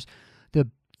characters,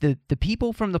 the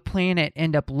people from the planet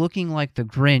end up looking like the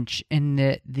Grinch, and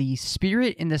that the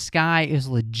Spirit in the Sky is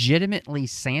legitimately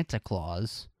Santa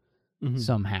Claus.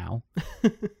 somehow.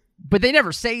 But they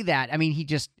never say that. I mean, he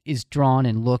just is drawn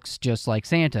and looks just like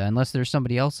Santa, unless there's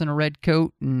somebody else in a red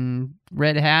coat and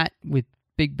red hat with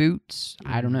big boots.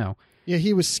 I don't know. Yeah,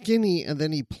 he was skinny, and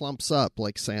then he plumps up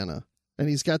like Santa. And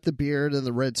he's got the beard and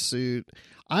the red suit.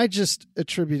 I just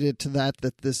attributed to that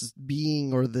this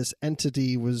being or this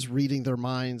entity was reading their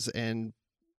minds and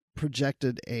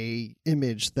projected a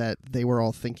image that they were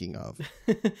all thinking of.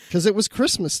 Because it was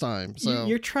Christmas time. So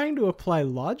You're trying to apply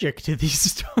logic to these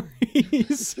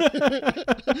stories.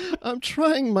 I'm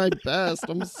trying my best.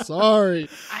 I'm sorry.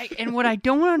 And what I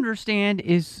don't understand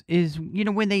is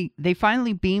when they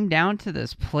finally beam down to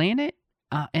this planet,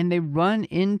 and they run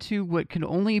into what can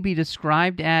only be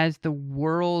described as the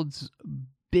world's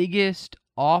biggest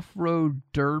off-road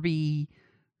derby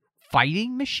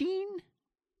fighting machine.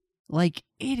 Like,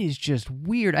 it is just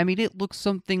weird. I mean, it looks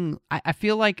something... I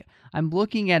feel like I'm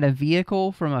looking at a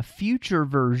vehicle from a future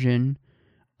version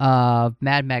of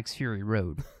Mad Max Fury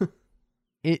Road.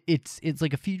 It's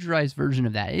like a futurized version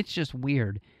of that. It's just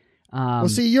weird. Well,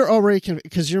 see, you're already...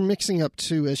 Because you're mixing up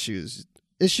two issues.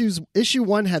 Issue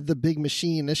 1 had the big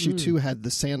machine. Issue 2 had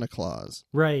the Santa Claus.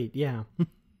 Right, yeah.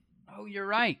 Oh, you're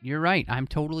right. I'm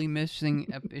totally missing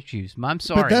issues. I'm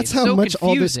sorry. But that's it's how so much confusing.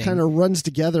 all this kind of runs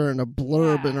together in a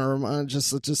blurb in our mind.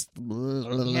 Just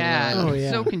Yeah, Oh, it's yeah.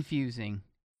 so confusing.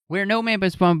 Where No Man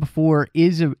But Spawn before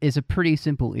is a pretty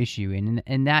simple issue,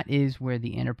 and that is where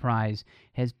the Enterprise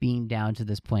has beamed down to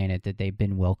this planet that they've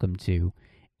been welcomed to,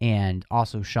 and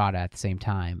also shot at the same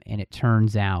time. And it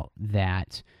turns out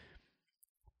that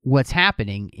what's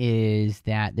happening is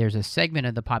that there's a segment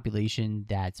of the population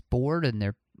that's bored, and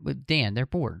they're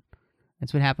bored.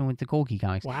 That's what happened with the Colkey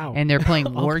comics. Wow. And they're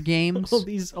playing war games. All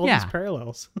these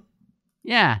parallels.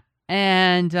 Yeah.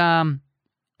 And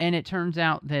it turns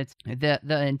out that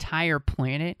the entire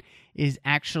planet is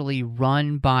actually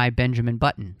run by Benjamin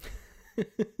Button.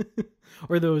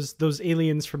 Or those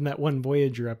aliens from that one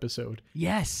Voyager episode.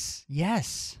 Yes.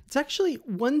 It's actually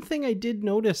one thing I did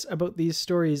notice about these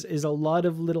stories is a lot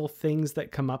of little things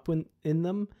that come up in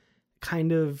them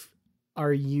kind of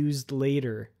are used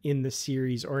later in the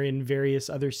series or in various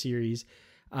other series.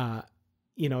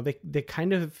 They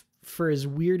kind of, for as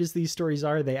weird as these stories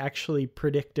are, they actually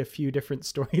predict a few different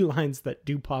storylines that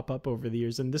do pop up over the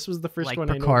years. And this was the first one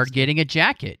I noticed. Like Picard getting a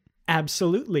jacket.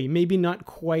 Absolutely. Maybe not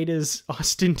quite as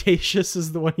ostentatious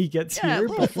as the one he gets Yeah, a here.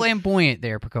 little flamboyant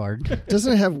there, Picard.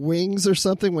 Doesn't it have wings or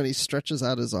something when he stretches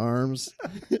out his arms?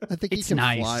 I think he It's can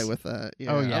nice. fly with that.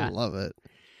 Yeah, Oh, yeah. I love it.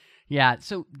 Yeah,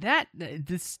 so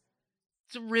it's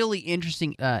a really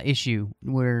interesting issue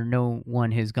where no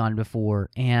one has gone before,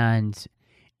 and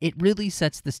it really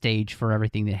sets the stage for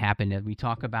everything that happened. As we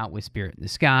talk about with Spirit in the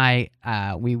Sky,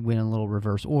 we went in a little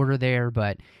reverse order there,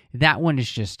 but that one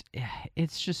is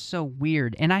it's just so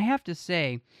weird. And I have to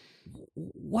say,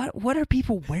 what are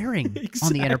people wearing on the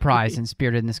Exactly. Enterprise and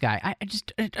Spirit in the Sky? I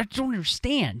don't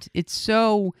understand. It's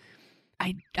so...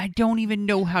 I don't even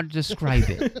know how to describe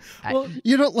it. Well,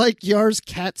 You don't like Yar's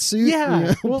cat suit?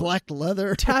 Yeah, well, black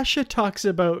leather. Tasha talks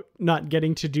about not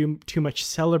getting to do too much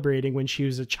celebrating when she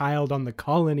was a child on the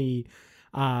colony.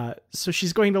 So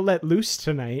she's going to let loose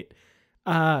tonight.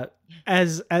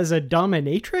 As a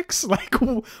dominatrix? Like,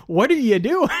 what are you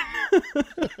doing?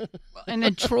 And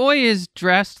then Troi is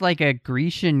dressed like a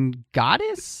Grecian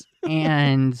goddess,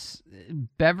 and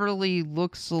Beverly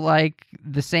looks like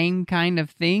the same kind of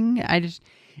thing.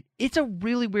 It's a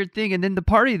really weird thing. And then the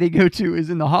party they go to is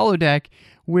in the holodeck,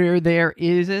 where there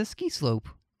is a ski slope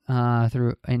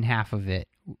through in half of it,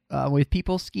 with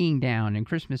people skiing down and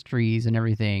Christmas trees and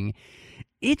everything.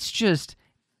 It's just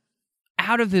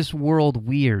out of this world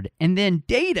weird. And then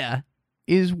Data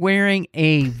is wearing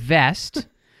a vest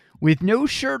with no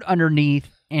shirt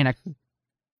underneath and a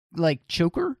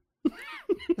choker.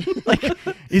 Like,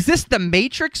 is this the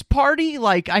Matrix party?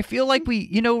 Like, I feel like we,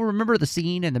 remember the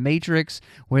scene in the Matrix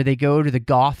where they go to the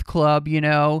goth club,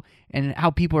 and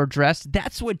how people are dressed?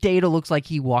 That's what Data looks like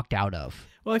he walked out of.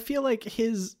 Well, I feel like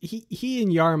he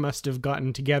and Yar must have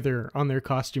gotten together on their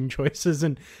costume choices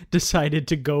and decided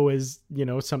to go as,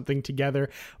 something together.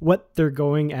 What they're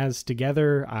going as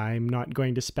together, I'm not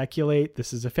going to speculate.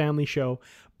 This is a family show,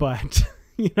 but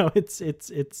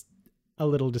it's a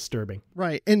little disturbing.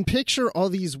 Right. And picture all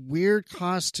these weird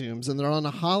costumes, and they're on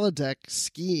a holodeck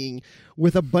skiing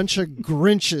with a bunch of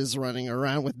Grinches running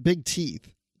around with big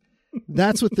teeth.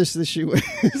 That's what this issue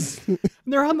is.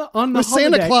 They're on the With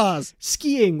Santa holodeck Claus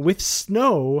skiing with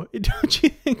snow. Don't you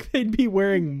think they'd be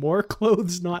wearing more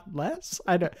clothes, not less?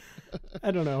 I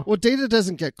don't know. Well, Data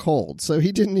doesn't get cold, so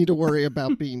he didn't need to worry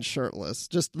about being shirtless.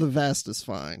 Just the vest is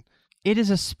fine. It is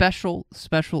a special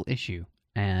issue.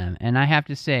 And I have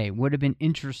to say, it would have been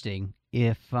interesting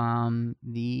if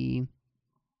the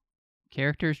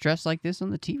characters dressed like this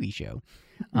on the TV show.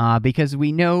 Because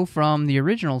we know from the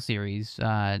original series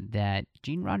that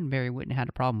Gene Roddenberry wouldn't have had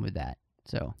a problem with that.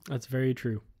 So That's very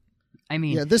true. I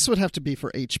mean, Yeah, this would have to be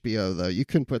for HBO, though. You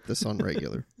couldn't put this on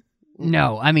regular.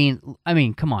 no, I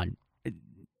mean, come on.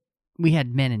 We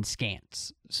had men in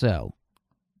scants, so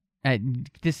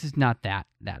this is not that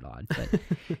odd. But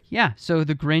yeah, so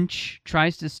the Grinch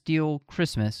tries to steal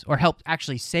Christmas, or help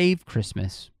actually save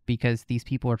Christmas, because these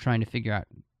people are trying to figure out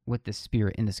what the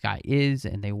spirit in the sky is,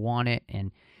 and they want it.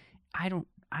 And I don't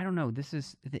know.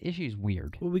 The issue is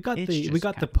weird. Well, we got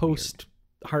the post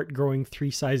heart growing 3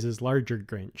 sizes larger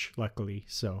Grinch, luckily.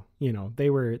 So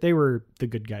they were the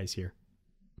good guys here.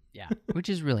 Yeah, which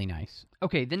is really nice.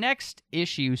 Okay, the next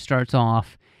issue starts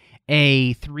off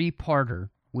a 3-parter,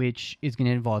 which is going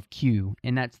to involve Q,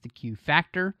 and that's the Q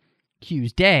Factor,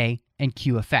 Q's Day, and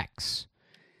Q Effects.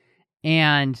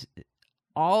 And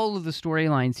all of the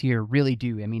storylines here really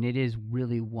do. I mean, it is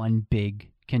really one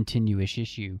big continuous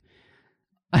issue.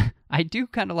 I do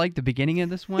kind of like the beginning of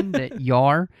this one, that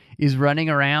Yar is running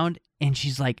around and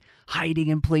she's like hiding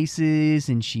in places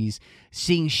and she's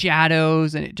seeing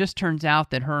shadows, and it just turns out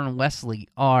that her and Wesley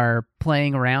are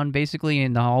playing around basically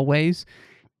in the hallways,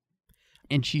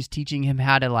 and she's teaching him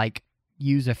how to like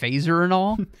use a phaser and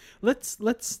all. Let's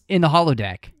in the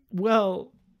holodeck.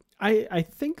 Well, I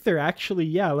think they're actually,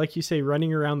 like you say,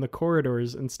 running around the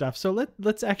corridors and stuff. So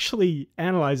let's actually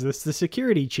analyze this. The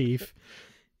security chief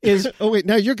is Oh wait,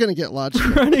 now you're going to get lodged.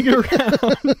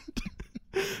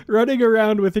 running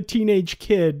around with a teenage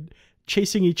kid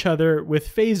chasing each other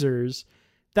with phasers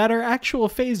that are actual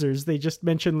phasers. They just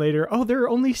mentioned later, oh, they're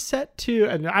only set to,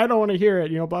 and I don't want to hear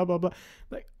it, blah, blah, blah.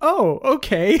 Like, oh,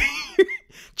 okay.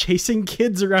 Chasing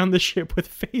kids around the ship with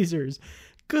phasers.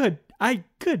 Good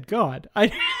God.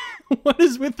 What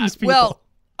is with these people? Well,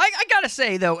 I gotta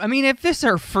say, though, I mean, if this is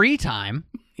her free time,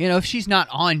 if she's not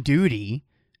on duty,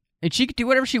 and she could do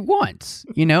whatever she wants,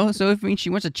 So if she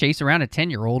wants to chase around a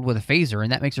 10-year-old with a phaser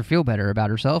and that makes her feel better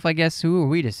about herself, I guess who are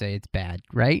we to say it's bad,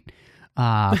 right?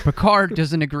 Picard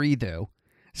doesn't agree, though.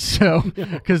 So,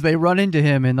 because they run into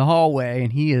him in the hallway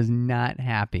and he is not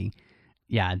happy.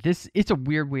 Yeah, it's a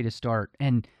weird way to start.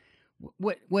 And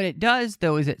what it does,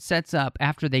 though, is it sets up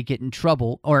after they get in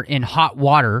trouble or in hot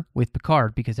water with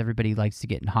Picard, because everybody likes to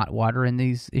get in hot water in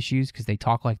these issues because they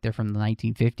talk like they're from the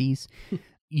 1950s.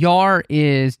 Yar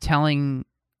is telling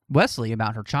Wesley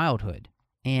about her childhood,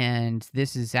 and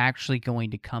this is actually going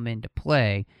to come into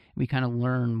play. We kind of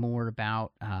learn more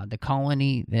about the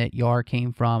colony that Yar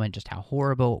came from and just how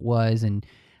horrible it was. And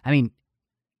I mean,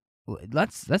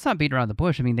 let's not beat around the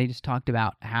bush. I mean, they just talked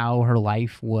about how her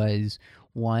life was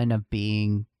one of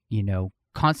being,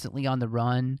 constantly on the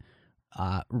run,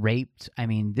 raped. I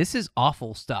mean, this is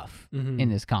awful stuff in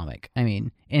this comic. I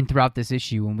mean, and throughout this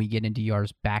issue, when we get into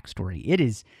Yar's backstory,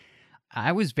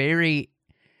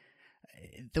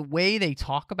 the way they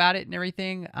talk about it and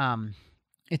everything,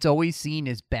 it's always seen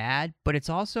as bad, but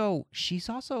she's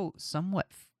also somewhat,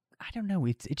 I don't know,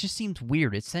 it just seems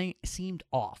weird. It seemed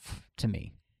off to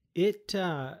me. It,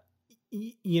 for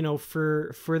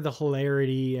the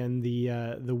hilarity and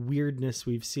the weirdness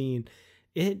we've seen,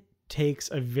 it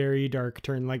takes a very dark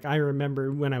turn. Like, I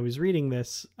remember when I was reading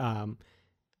this,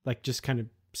 like just kind of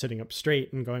sitting up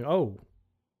straight and going,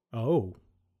 oh,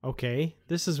 okay,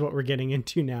 this is what we're getting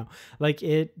into now. Like,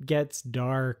 it gets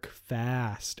dark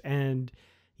fast. And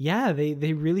yeah,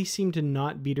 they really seem to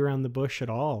not beat around the bush at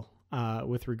all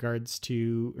with regards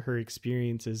to her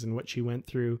experiences and what she went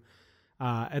through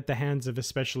at the hands of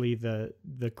especially the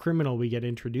criminal we get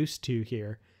introduced to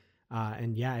here.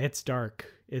 And yeah, it's dark.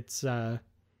 It's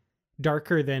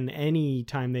darker than any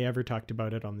time they ever talked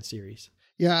about it on the series.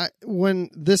 Yeah, when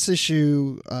this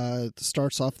issue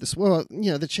starts off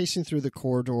the chasing through the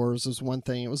corridors is one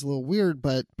thing. It was a little weird,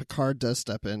 but Picard does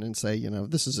step in and say,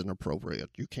 this is inappropriate.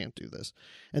 You can't do this.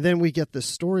 And then we get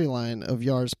this storyline of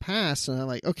Yar's past, and I'm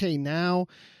like, okay, now,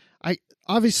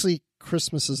 obviously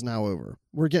Christmas is now over.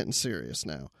 We're getting serious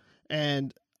now.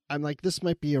 And I'm like, this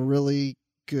might be a really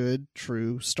good,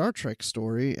 true Star Trek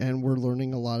story, and we're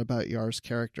learning a lot about Yar's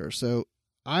character. So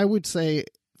I would say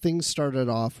things started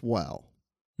off well.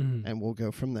 And we'll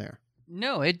go from there.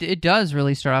 No, it does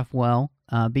really start off well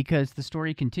because the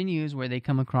story continues where they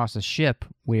come across a ship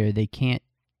where they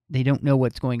don't know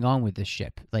what's going on with the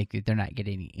ship. Like, they're not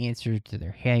getting any answers to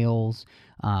their hails.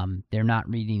 They're not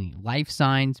reading any life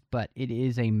signs, but it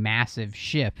is a massive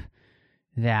ship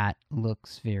that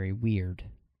looks very weird.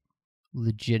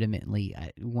 Legitimately,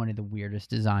 one of the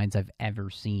weirdest designs I've ever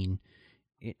seen.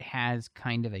 It has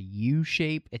kind of a U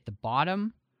shape at the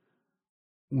bottom,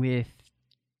 with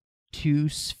two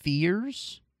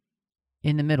spheres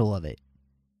in the middle of it.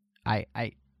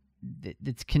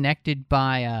 It's connected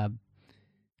by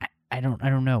I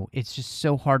don't know. It's just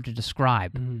so hard to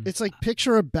describe. It's like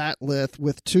picture a batlith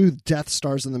with two Death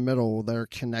Stars in the middle that are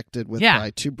connected with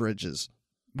by two bridges.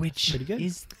 Which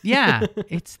is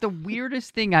it's the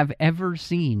weirdest thing I've ever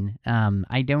seen.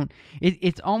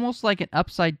 It's almost like an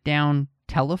upside down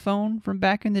telephone from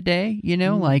back in the day,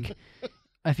 like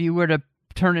if you were to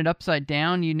turn it upside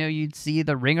down, you'd see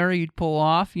the ringer you'd pull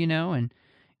off, and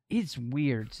it's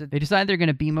weird. So they decide they're going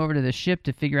to beam over to the ship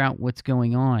to figure out what's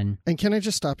going on. And can I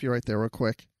just stop you right there real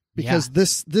quick? Because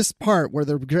this part where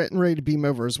they're getting ready to beam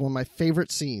over is one of my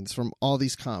favorite scenes from all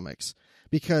these comics.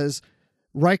 Because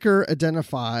Riker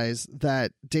identifies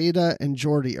that Data and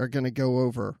Geordi are going to go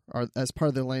over as part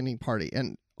of their landing party.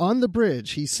 And on the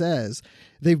bridge, he says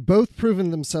they've both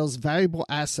proven themselves valuable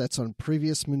assets on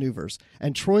previous maneuvers.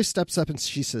 And Troi steps up and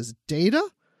she says, Data?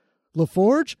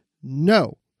 LaForge?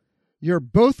 No. You're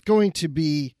both going to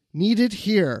be needed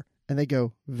here. And they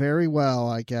go, very well,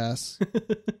 I guess.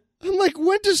 I'm like,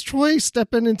 when does Troi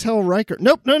step in and tell Riker?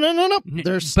 Nope, no.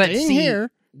 They're staying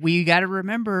here. We got to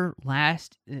remember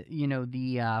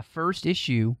the first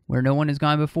issue where no one has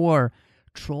gone before,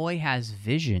 Troi has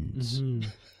visions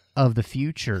of the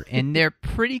future, and they're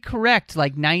pretty correct,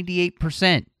 like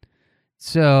 98%.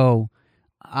 So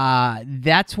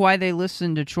that's why they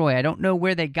listened to Troi. I don't know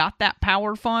where they got that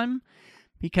power from,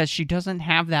 because she doesn't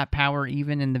have that power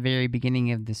even in the very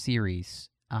beginning of the series.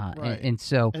 Right.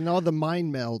 And all the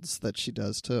mind melds that she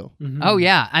does too. Oh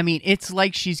yeah, I mean, it's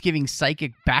like she's giving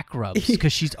psychic back rubs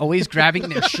because she's always grabbing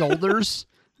their shoulders,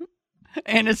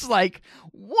 and it's like,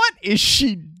 what is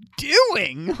she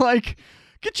doing? Like,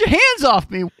 get your hands off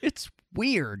me! It's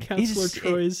weird. Counselor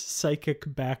Troy's psychic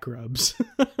back rubs.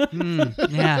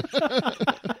 Yeah,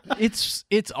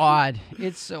 it's odd.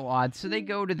 It's so odd. So they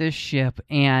go to this ship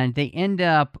and they end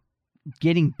up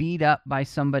getting beat up by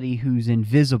somebody who's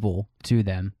invisible to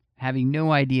them, having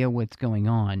no idea what's going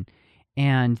on,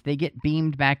 and they get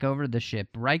beamed back over the ship.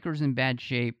 Riker's in bad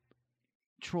shape,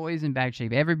 Troy's in bad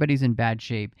shape, everybody's in bad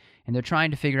shape, and they're trying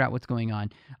to figure out what's going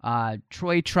on.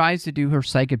 Troi tries to do her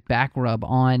psychic back rub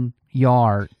on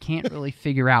Yar, can't really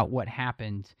figure out what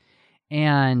happened,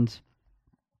 and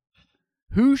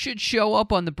who should show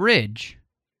up on the bridge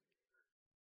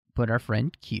but our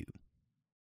friend Q.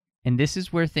 And this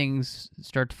is where things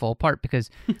start to fall apart, because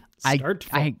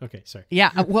okay, sorry.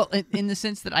 Yeah, well, in the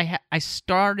sense that I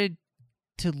started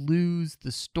to lose the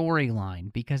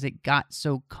storyline because it got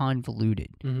so convoluted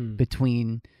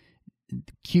between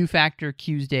Q Factor,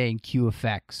 Q's Day, and Q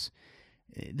Effects.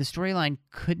 The storyline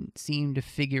couldn't seem to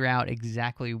figure out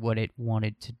exactly what it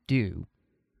wanted to do.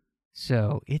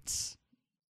 So it's...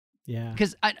 Yeah.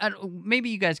 Because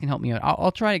maybe you guys can help me out.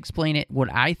 I'll try to explain it,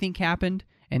 what I think happened,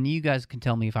 and you guys can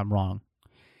tell me if I'm wrong.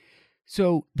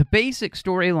 So the basic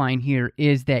storyline here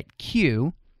is that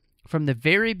Q, from the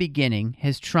very beginning,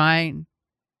 has tried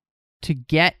to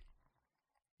get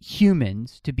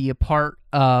humans to be a part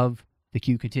of the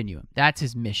Q Continuum. That's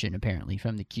his mission, apparently,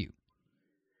 from the Q.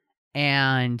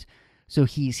 And so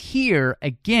he's here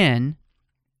again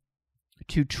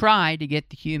to try to get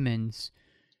the humans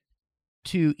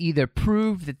to either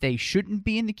prove that they shouldn't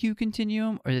be in the Q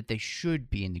Continuum or that they should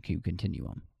be in the Q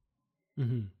Continuum.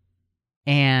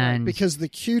 And because the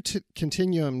Q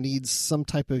Continuum needs some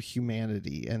type of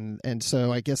humanity, and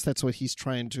so I guess that's what he's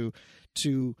trying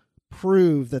to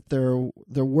prove, that they're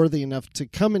worthy enough to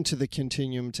come into the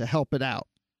Continuum to help it out.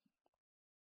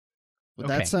 Would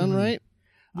that sound right?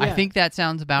 Yeah. I think that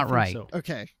sounds about right. So.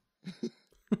 Okay.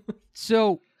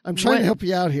 So I'm trying to help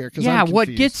you out here. Yeah, I'm what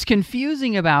gets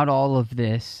confusing about all of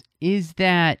this is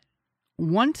that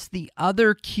once the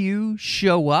other Q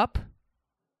show up,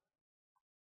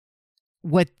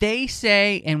 what they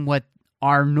say and what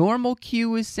our normal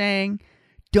Q is saying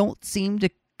don't seem to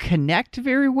connect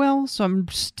very well, so I'm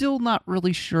still not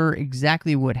really sure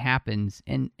exactly what happens.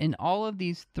 And all of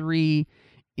these three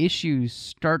issues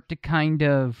start to kind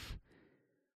of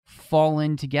fall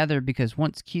in together, because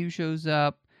once Q shows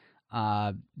up,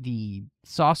 the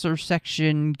saucer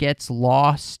section gets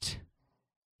lost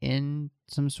in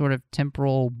some sort of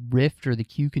temporal rift, or the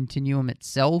Q Continuum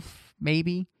itself,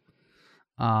 maybe.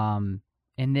 And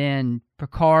then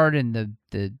Picard and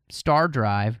the Star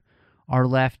Drive are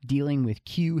left dealing with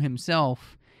Q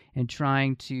himself and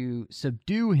trying to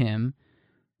subdue him,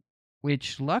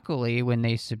 which luckily when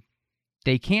they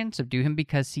can subdue him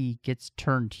because he gets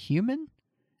turned human.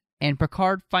 And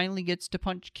Picard finally gets to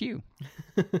punch Q.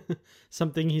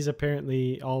 Something he's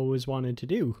apparently always wanted to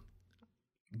do.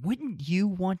 Wouldn't you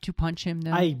want to punch him,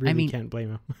 though? I mean, can't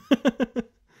blame him.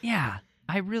 Yeah.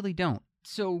 I really don't.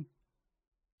 So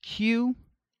Q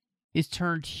is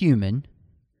turned human,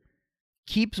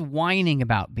 keeps whining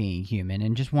about being human,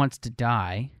 and just wants to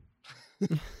die.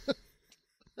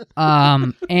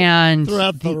 And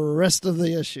throughout the rest of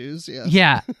the issues, yes.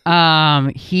 Yeah.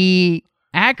 He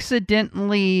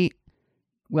accidentally,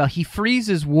 well, he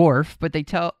freezes Worf, but they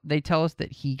tell us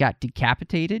that he got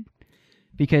decapitated.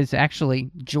 Because actually,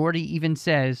 Geordi even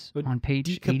says on page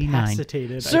 89,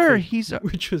 decapacitated, "Sir, I think, he's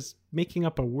which was making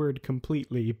up a word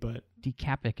completely, but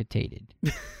decapitated."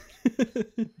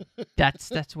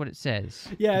 That's what it says.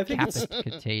 Yeah, I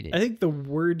decapitated. I think the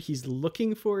word he's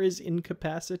looking for is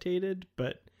incapacitated,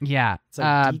 but yeah, it's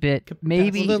like but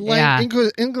maybe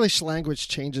English language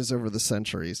changes over the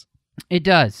centuries. It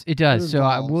does.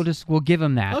 So we'll give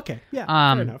him that. Okay, yeah,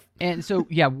 fair enough. And so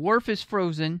yeah, Worf is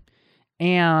frozen.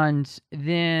 And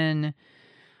then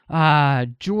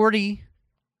Geordi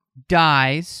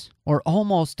dies, or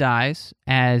almost dies,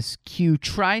 as Q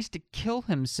tries to kill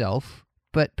himself,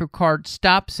 but Picard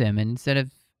stops him, and instead of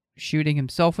shooting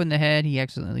himself in the head, he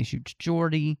accidentally shoots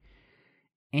Geordi.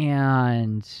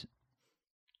 And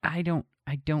I don't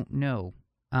know.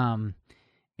 And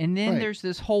then there's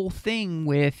this whole thing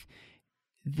with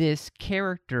this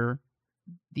character,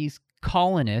 these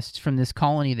colonists from this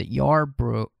colony that Yar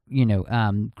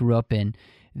grew up in.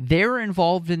 They're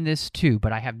involved in this too,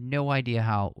 but I have no idea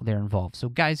how they're involved. So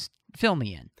guys, fill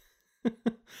me in.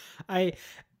 I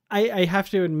have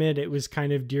to admit, it was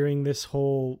kind of during this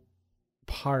whole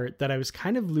part that I was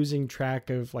kind of losing track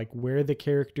of like where the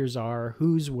characters are,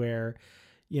 who's where,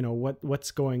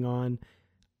 what's going on.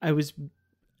 I was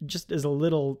just, as a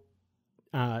little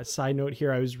side note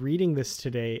here, I was reading this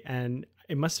today, and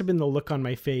it must have been the look on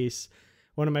my face.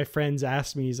 One of my friends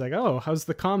asked me, he's like, "Oh, how's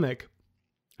the comic?"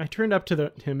 I turned up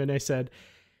to him and I said,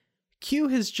 "Q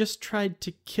has just tried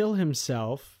to kill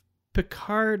himself.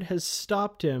 Picard has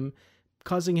stopped him,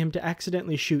 causing him to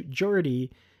accidentally shoot Geordi,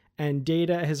 and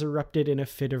Data has erupted in a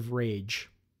fit of rage."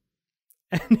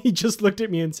 And he just looked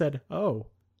at me and said, "Oh,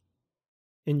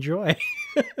 enjoy."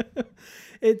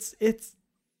 It's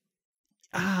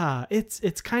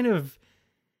kind of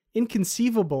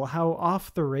inconceivable how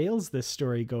off the rails this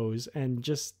story goes, and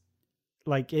just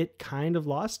like it kind of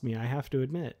lost me, I have to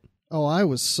admit. Oh, I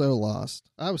was so lost.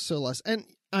 And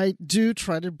I do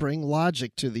try to bring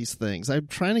logic to these things. I'm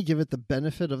trying to give it the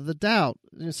benefit of the doubt.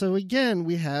 So again,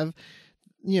 we have,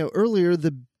 earlier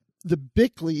the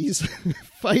Bickleys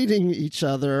fighting each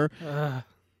other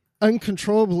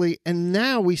uncontrollably, and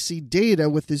now we see Data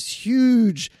with this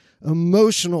huge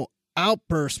emotional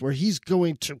outburst where he's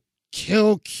going to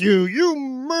kill Q. "You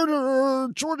murderer!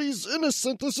 Geordi's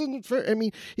innocent. This isn't fair." I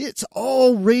mean, it's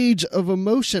all rage of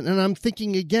emotion. And I'm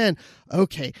thinking again,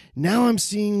 okay, now I'm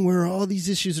seeing where all these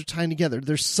issues are tying together.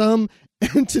 There's some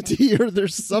entity, or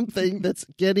there's something that's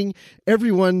getting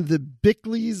everyone, the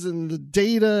Bickleys and the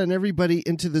Data and everybody,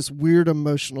 into this weird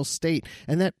emotional state.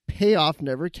 And that payoff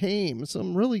never came. So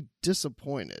I'm really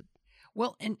disappointed.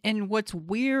 Well, and what's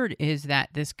weird is that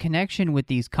this connection with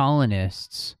these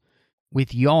colonists,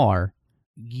 with Yar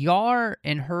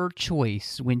and her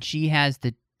choice when she has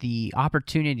the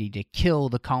opportunity to kill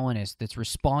the colonist that's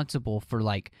responsible for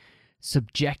like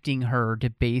subjecting her to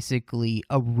basically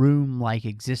a room-like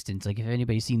existence. Like if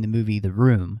anybody's seen the movie The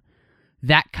Room,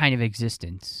 that kind of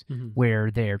existence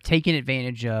where they're taken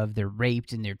advantage of, they're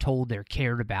raped, and they're told they're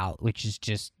cared about, which is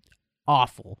just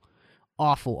awful,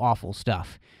 awful, awful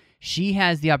stuff. She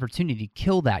has the opportunity to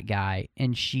kill that guy,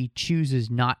 and she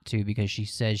chooses not to because she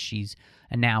says she's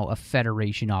now a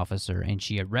Federation officer, and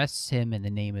she arrests him in the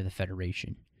name of the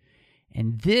Federation.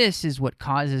 And this is what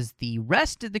causes the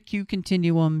rest of the Q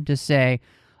continuum to say,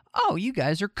 "Oh, you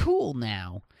guys are cool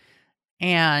now,"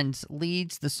 and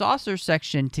leads the saucer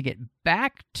section to get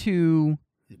back to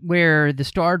where the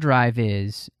star drive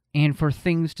is, and for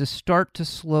things to start to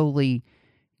slowly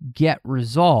get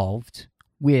resolved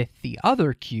with the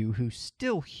other Q, who's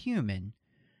still human.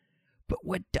 But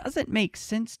what doesn't make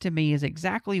sense to me is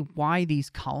exactly why these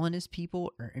colonist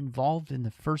people are involved in the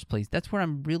first place. That's where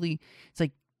I'm really... It's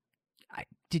like,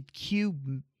 did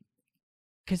Q...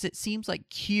 Because it seems like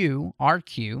our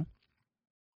Q,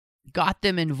 got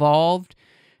them involved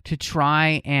to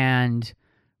try and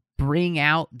bring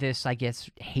out this, I guess,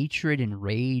 hatred and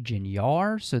rage in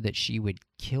Yar so that she would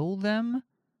kill them.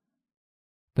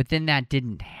 But then that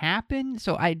didn't happen.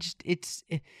 So it's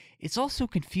also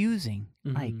confusing.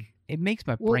 Like, it makes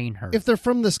my brain hurt. If they're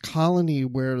from this colony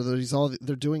where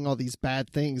they're doing all these bad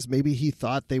things, maybe he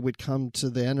thought they would come to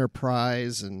the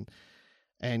Enterprise and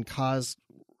cause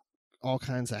all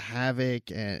kinds of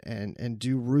havoc and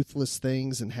do ruthless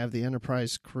things and have the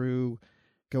Enterprise crew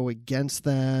go against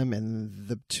them, and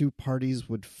the two parties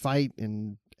would fight,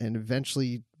 and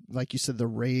eventually, like you said, the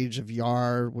rage of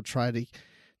Yar would try to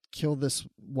kill this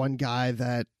one guy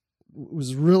that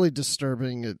was really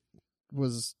disturbing. It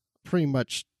was pretty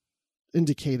much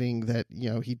indicating that,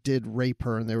 he did rape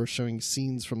her, and they were showing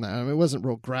scenes from that. I mean, it wasn't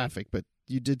real graphic, but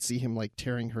you did see him like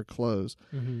tearing her clothes.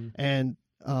 Mm-hmm. And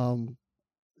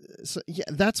so yeah,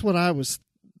 that's what I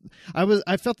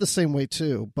felt the same way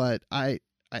too, but I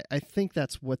think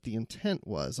that's what the intent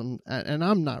was. And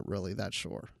I'm not really that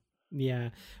sure. Yeah,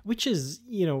 which is,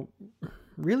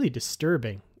 really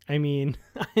disturbing. I mean,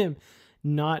 I am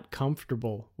not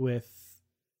comfortable with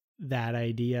that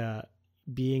idea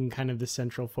being kind of the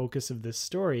central focus of this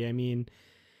story. I mean,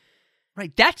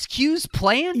 right, that's Q's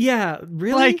plan? Yeah,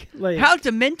 really? Like how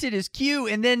demented is Q?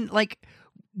 And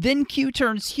then Q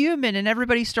turns human and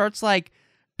everybody starts like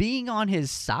being on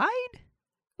his side?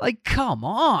 Like, come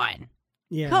on.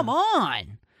 Yeah. Come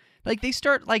on. Like, they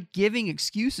start like giving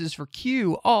excuses for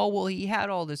Q. Oh, well, he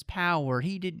had all this power.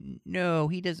 He didn't know.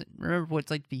 He doesn't remember what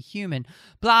it's like to be human.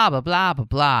 Blah, blah, blah, blah,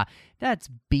 blah. That's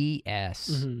BS.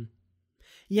 Mm-hmm.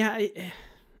 Yeah,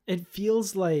 it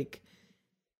feels like...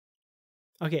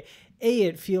 Okay,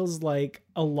 it feels like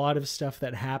a lot of stuff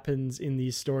that happens in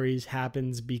these stories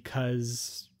happens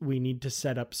because we need to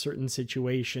set up certain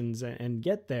situations and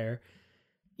get there,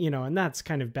 and that's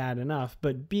kind of bad enough.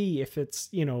 But B, if it's,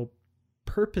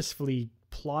 purposefully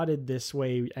plotted this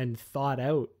way and thought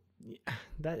out,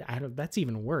 that's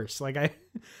even worse. Like,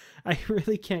 I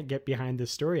really can't get behind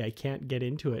this story. I can't get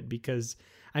into it because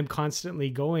I'm constantly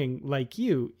going, like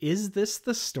you, is this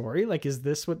the story? Like, is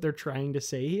this what they're trying to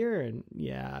say here? And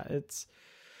yeah, it's...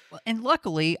 And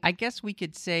luckily, I guess we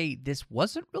could say this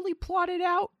wasn't really plotted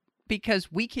out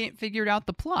because we can't figure out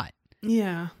the plot.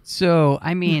 Yeah. So,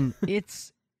 I mean,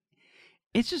 it's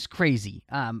just crazy.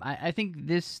 I think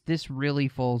this really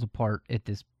falls apart at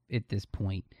this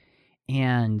point.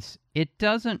 And it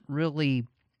doesn't really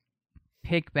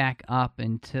pick back up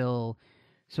until...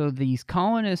 So these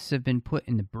colonists have been put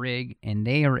in the brig, and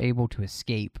they are able to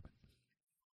escape.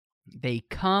 They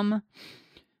come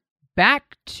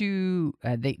back to...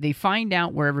 They find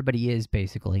out where everybody is,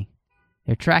 basically.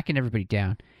 They're tracking everybody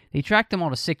down. They track them all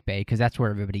to sickbay, because that's where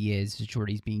everybody is.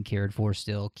 Jordy's being cared for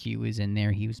still. Q is in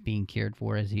there. He was being cared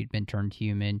for as he'd been turned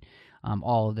human.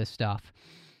 All of this stuff.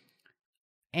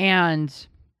 And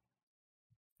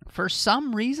for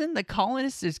some reason, the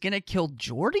colonist is going to kill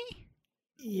Jordy?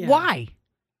 Yeah. Why?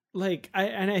 Like,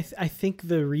 I think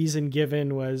the reason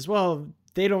given was, well,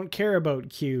 they don't care about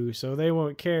Q, so they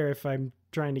won't care if I'm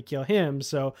trying to kill him,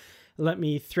 so let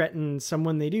me threaten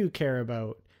someone they do care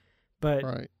about. But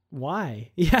right.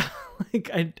 Why? Yeah,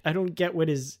 like, I don't get what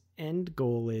his end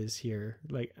goal is here.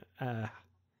 Like,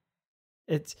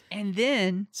 it's... And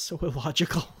then... so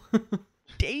illogical.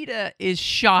 Data is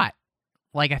shot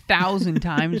like 1,000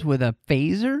 times with a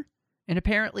phaser, and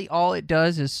apparently all it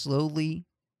does is slowly...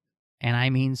 And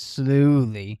I mean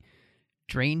slowly,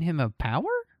 drain him of power?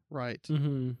 Right.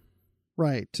 Mm-hmm.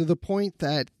 Right. To the point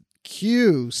that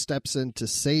Q steps in to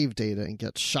save Data and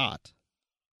gets shot.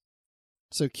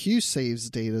 So Q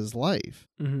saves Data's life.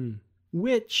 Mm-hmm.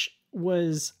 Which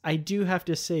was, I do have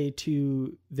to say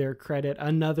to their credit,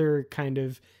 another kind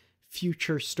of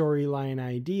future storyline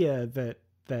idea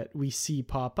that we see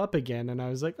pop up again. And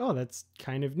I was like, oh, that's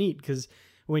kind of neat. Because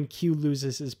when Q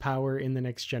loses his power in the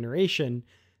next generation...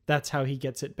 That's how he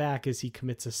gets it back, is he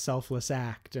commits a selfless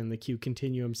act, and the Q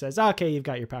Continuum says, okay, you've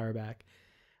got your power back.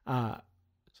 So I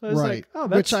was like, oh,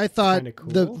 that's which I thought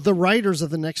cool. the writers of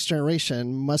the Next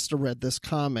Generation must have read this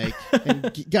comic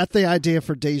and got the idea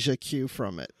for Deja Q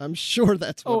from it. I'm sure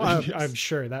that's what it is. I'm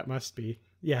sure that must be.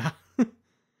 Yeah.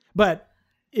 But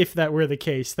if that were the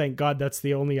case, thank God that's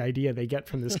the only idea they get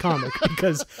from this comic,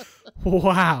 because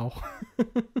wow.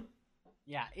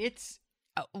 Yeah, it's...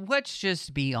 let's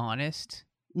just be honest.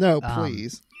 No,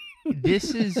 please.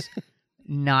 This is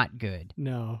not good.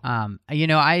 No.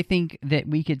 I think that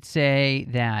we could say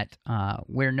that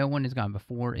Where No One Has Gone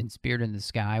Before and Spirit in the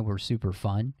Sky were super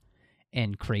fun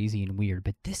and crazy and weird,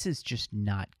 but this is just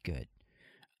not good.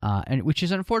 And which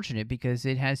is unfortunate because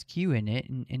it has Q in it,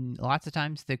 and lots of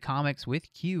times the comics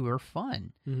with Q are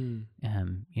fun.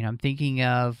 Mm-hmm. I'm thinking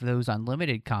of those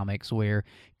Unlimited comics where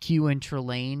Q and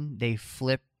Trelane, they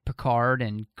flip Picard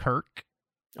and Kirk.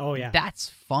 Oh yeah, that's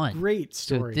fun. Great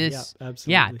story. So this, yeah,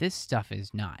 absolutely. Yeah, this stuff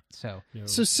is not. So, no.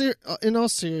 So in all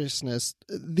seriousness,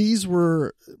 these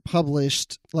were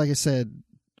published, like I said,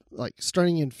 like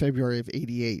starting in February of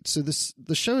 '88. So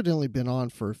the show had only been on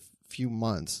for a few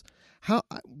months. How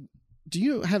do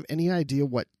you have any idea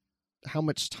how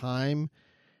much time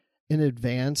in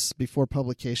advance before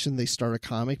publication they start a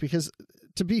comic? Because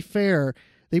to be fair,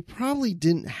 they probably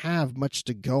didn't have much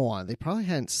to go on. They probably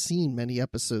hadn't seen many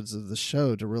episodes of the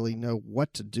show to really know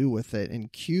what to do with it.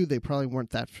 And Q, they probably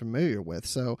weren't that familiar with.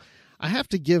 So I have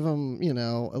to give them,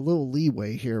 a little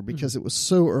leeway here because it was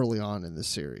so early on in the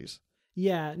series.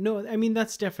 Yeah, no, I mean,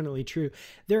 that's definitely true.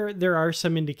 There are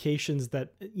some indications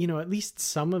that, at least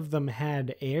some of them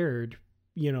had aired,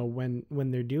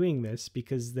 when they're doing this,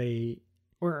 because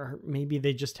or maybe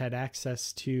they just had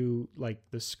access to like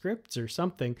the scripts or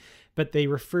something, but they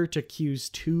refer to Q's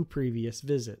 2 previous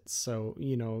visits. So,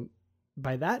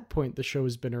 by that point, the show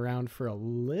has been around for a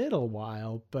little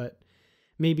while, but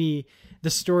maybe the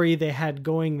story they had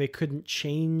going, they couldn't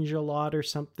change a lot or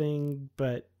something.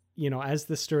 But, as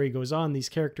the story goes on, these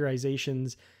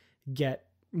characterizations get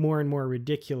more and more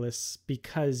ridiculous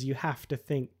because you have to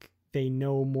think they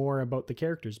know more about the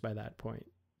characters by that point.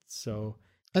 So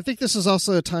I think this is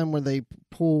also a time when they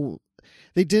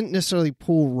didn't necessarily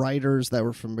pull writers that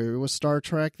were familiar with Star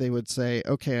Trek. They would say,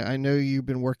 okay, I know you've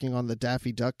been working on the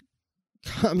Daffy Duck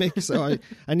comic, so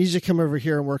I need you to come over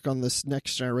here and work on this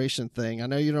Next Generation thing. I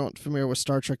know you're not familiar with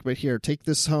Star Trek, but here, take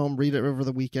this home, read it over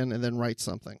the weekend, and then write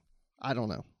something. I don't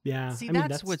know. Yeah. See,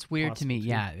 that's what's weird to me.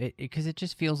 Yeah, because it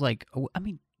just feels like,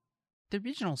 the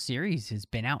original series has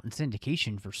been out in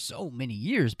syndication for so many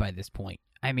years by this point.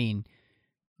 I mean,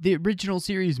 the original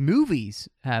series movies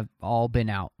have all been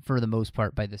out for the most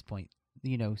part by this point,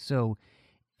 so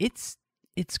it's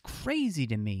crazy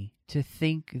to me to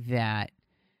think that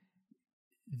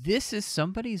this is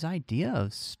somebody's idea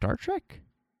of Star Trek.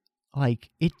 Like,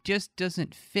 it just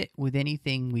doesn't fit with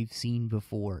anything we've seen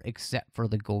before, except for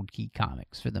the Gold Key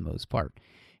comics for the most part.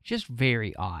 It's just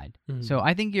very odd. Mm-hmm. So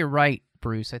I think you're right,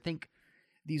 Bruce. I think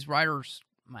these writers,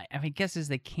 my guess is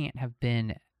they can't have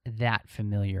been that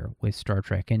familiar with Star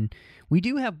Trek. And we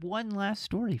do have one last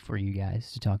story for you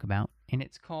guys to talk about, and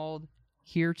it's called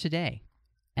Here Today.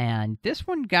 And this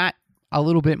one got a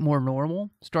little bit more normal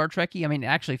Star Trek-y. I mean, it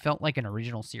actually felt like an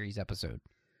original series episode.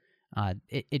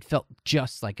 It felt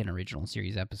just like an original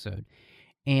series episode.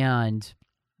 And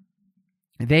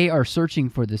they are searching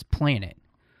for this planet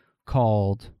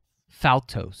called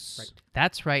Faltos. Right.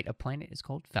 That's right, a planet is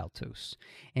called Faltos.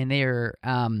 And they're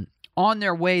on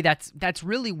their way. That's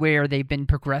really where they've been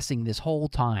progressing this whole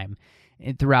time.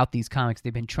 And throughout these comics,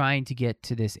 they've been trying to get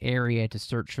to this area to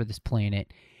search for this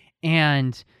planet.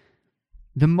 And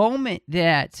the moment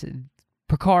that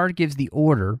Picard gives the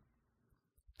order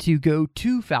to go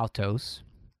to Faltos,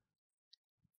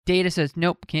 Data says,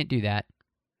 nope, can't do that.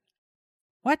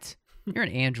 What? You're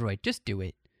an android. Just do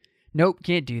it. Nope,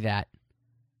 can't do that.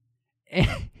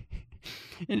 And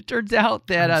it turns out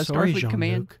that sorry, Starfleet Jean-Luc,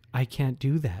 Command... I can't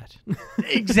do that.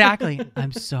 Exactly.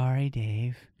 I'm sorry,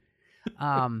 Dave.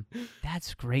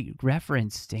 That's great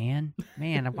reference, Dan.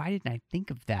 Man, why didn't I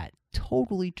think of that?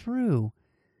 Totally true.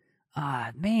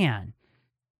 Man.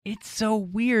 It's so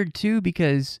weird, too,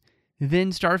 because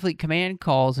then Starfleet Command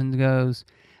calls and goes,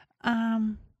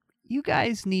 you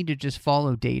guys need to just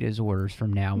follow Data's orders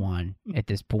from now on at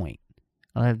this point.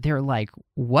 They're like,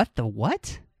 what the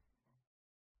what?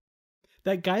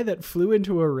 That guy that flew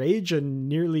into a rage and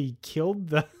nearly killed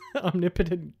the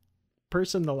omnipotent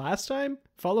person the last time?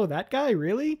 Follow that guy,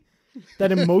 really?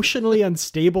 That emotionally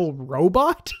unstable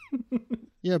robot?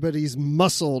 Yeah, but he's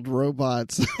muscled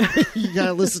robots. You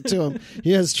gotta listen to him.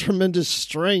 He has tremendous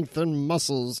strength and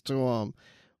muscles to him.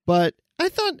 But I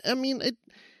thought, I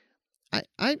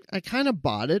kind of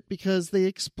bought it because they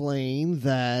explain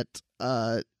that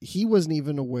he wasn't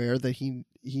even aware that he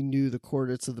knew the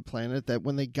coordinates of the planet, that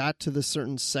when they got to the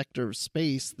certain sector of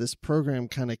space, this program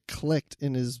kind of clicked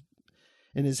in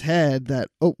his head that,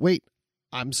 oh, wait,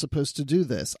 I'm supposed to do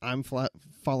this. I'm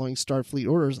following Starfleet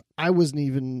orders. I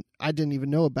didn't even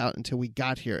know about until we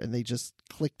got here, and they just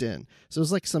clicked in. So it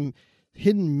was like some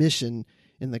hidden mission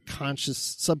in the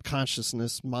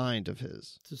subconsciousness mind of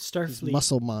his. So Starfleet, his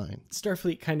muscle mind.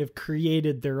 Starfleet kind of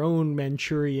created their own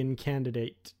Manchurian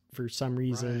candidate for some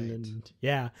reason. Right. And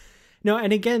yeah. No,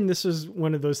 and again, this was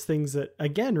one of those things that,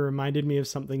 again, reminded me of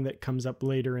something that comes up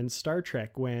later in Star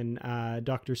Trek when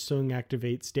Dr. Soong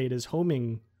activates Data's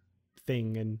homing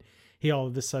thing, and he all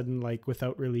of a sudden, like,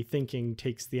 without really thinking,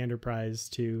 takes the Enterprise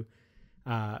to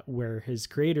where his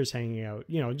creator's hanging out.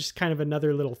 Just kind of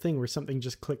another little thing where something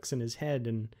just clicks in his head,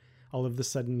 and all of a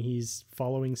sudden he's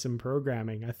following some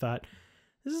programming. I thought,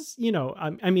 this is,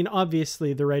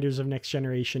 obviously the writers of Next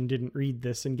Generation didn't read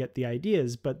this and get the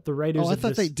ideas, but the writers I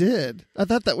thought they did. I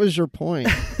thought that was your point.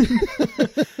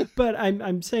 But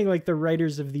I'm saying, like, the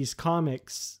writers of these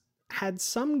comics had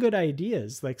some good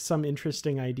ideas, like some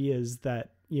interesting ideas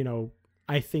that,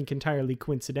 I think entirely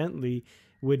coincidentally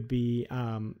would be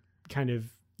kind of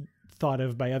thought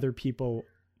of by other people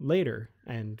later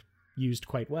and used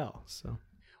quite well. So,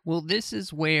 well, this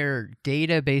is where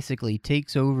Data basically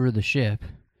takes over the ship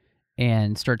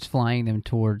and starts flying them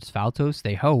towards Faltos,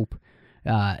 they hope.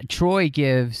 Troi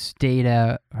gives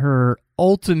Data her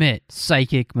ultimate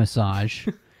psychic massage,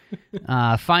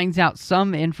 finds out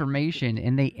some information,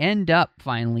 and they end up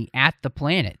finally at the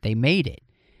planet. They made it.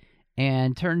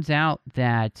 And turns out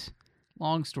that,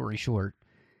 long story short,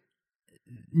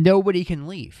 nobody can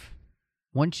leave.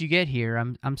 Once you get here,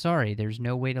 I'm sorry, there's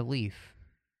no way to leave.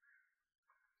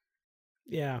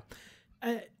 Yeah.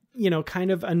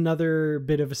 Kind of another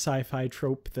bit of a sci-fi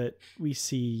trope that we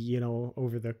see,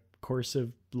 over the course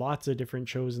of lots of different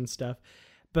shows and stuff.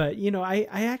 But, I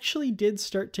actually did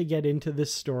start to get into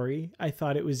this story. I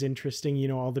thought it was interesting,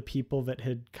 all the people that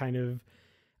had kind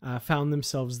of found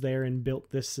themselves there and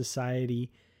built this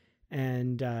society.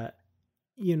 And,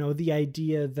 the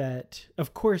idea that,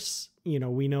 of course,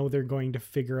 we know they're going to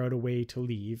figure out a way to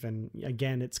leave. And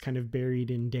again, it's kind of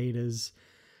buried in Data's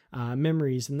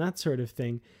memories and that sort of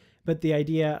thing. But the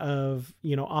idea of,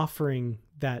 offering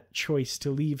that choice to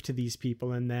leave to these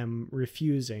people and them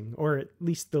refusing, or at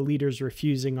least the leaders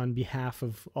refusing on behalf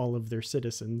of all of their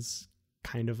citizens,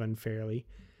 kind of unfairly.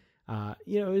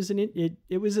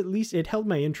 It was at least, it held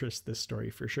my interest, this story,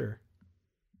 for sure.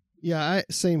 Yeah,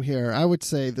 same here. I would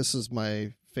say this is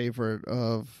my favorite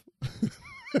of...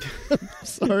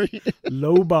 Sorry.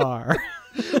 Low bar.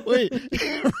 Wait,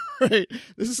 right.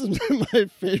 This is my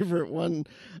favorite one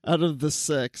out of the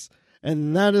 6,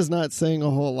 and that is not saying a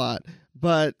whole lot.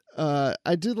 But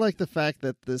I did like the fact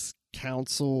that this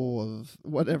council of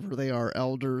whatever they are,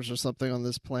 elders or something on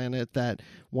this planet, that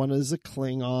one is a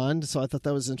Klingon. So I thought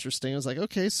that was interesting. I was like,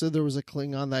 okay, so there was a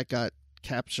Klingon that got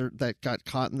captured, that got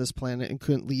caught in this planet and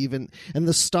couldn't leave. And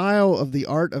the style of the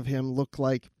art of him looked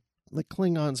like the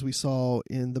Klingons we saw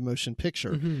in the motion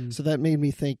picture. Mm-hmm. So that made me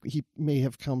think he may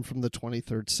have come from the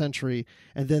 23rd century.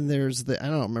 And then there's I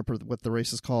don't remember what the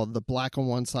race is called, the black on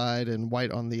one side and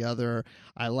white on the other.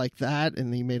 I like that.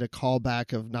 And he made a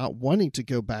callback of not wanting to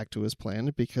go back to his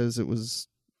planet because it was,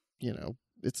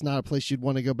 it's not a place you'd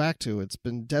want to go back to. It's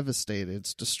been devastated.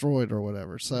 It's destroyed or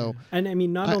whatever. So, and I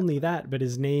mean, not only that, but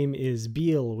his name is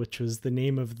Beale, which was the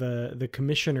name of the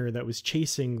commissioner that was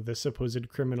chasing the supposed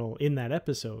criminal in that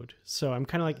episode. So I'm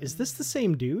kind of like, is this the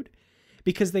same dude?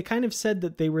 Because they kind of said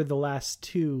that they were the last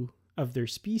two of their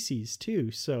species too.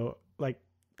 So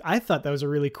I thought that was a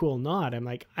really cool nod. I'm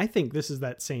like, I think this is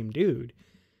that same dude.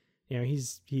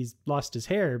 He's lost his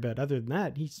hair, but other than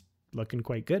that, he's looking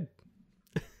quite good.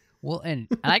 Well, and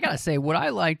I gotta say, what I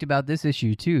liked about this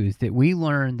issue too is that we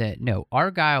learned that no,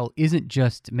 Argyle isn't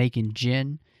just making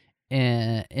gin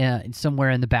somewhere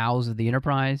in the bowels of the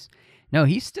Enterprise. No,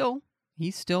 he's still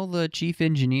the chief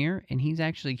engineer, and he's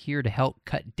actually here to help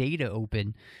cut Data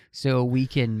open so we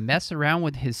can mess around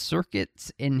with his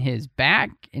circuits in his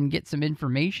back and get some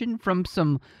information from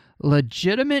some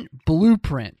legitimate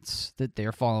blueprints that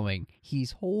they're following.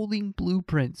 He's holding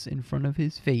blueprints in front of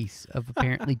his face of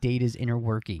apparently Data's inner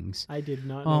workings. I did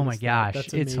not. Oh my gosh,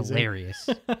 That's it's amazing. hilarious.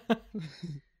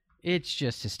 It's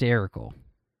just hysterical.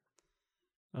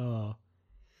 Oh,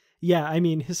 yeah. I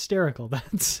mean, hysterical.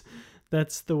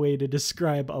 That's the way to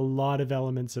describe a lot of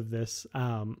elements of this.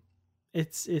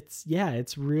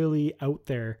 It's really out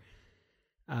there.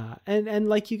 And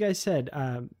like you guys said,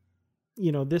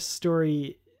 this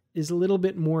story is a little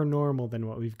bit more normal than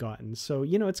what we've gotten. So,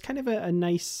 it's kind of a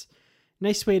nice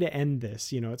way to end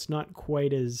this. It's not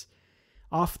quite as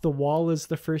off the wall as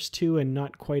the first two and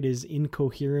not quite as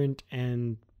incoherent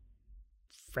and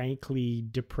frankly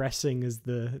depressing as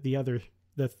the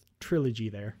trilogy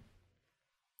there.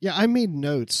 Yeah, I made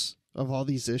notes of all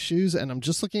these issues, and I'm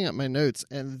just looking at my notes,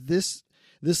 and this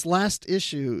last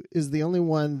issue is the only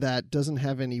one that doesn't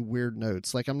have any weird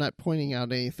notes. I'm not pointing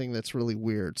out anything that's really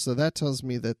weird. So that tells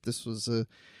me that this was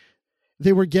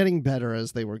they were getting better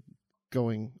as they were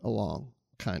going along,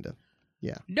 kind of.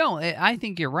 Yeah. No, I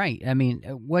think you're right. I mean,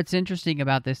 what's interesting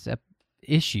about this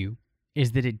issue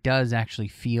is that it does actually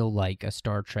feel like a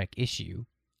Star Trek issue,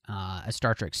 a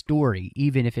Star Trek story,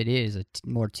 even if it is a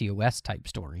more TOS type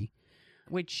story,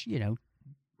 which,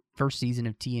 first season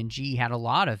of TNG had a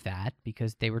lot of that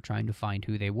because they were trying to find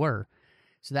who they were.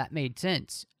 So that made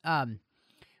sense.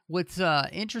 What's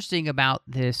interesting about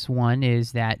this one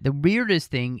is that the weirdest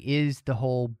thing is the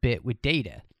whole bit with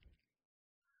Data,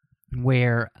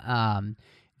 where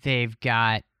they've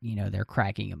got, they're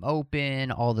cracking him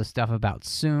open, all the stuff about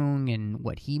Soong and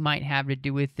what he might have to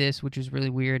do with this, which is really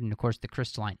weird. And of course, the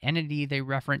crystalline entity they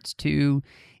reference to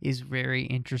is very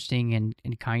interesting and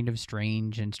kind of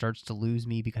strange and starts to lose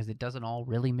me because it doesn't all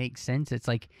really make sense. It's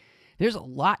like there's a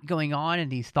lot going on in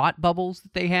these thought bubbles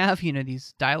that they have,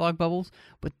 these dialogue bubbles,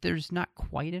 but there's not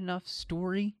quite enough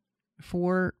story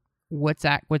for what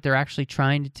they're actually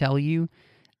trying to tell you.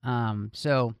 But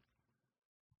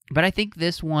I think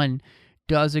this one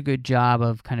does a good job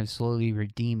of kind of slowly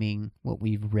redeeming what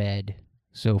we've read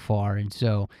so far. And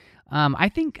so I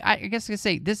guess I could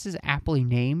say this is aptly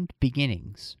named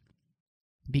Beginnings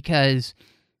because,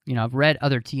 I've read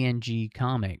other TNG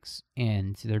comics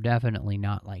and they're definitely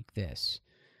not like this.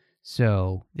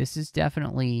 So this is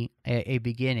definitely a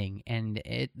beginning, and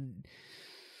it's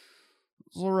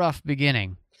a rough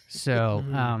beginning.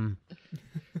 So,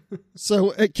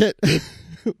 So, Kit,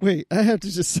 wait, I have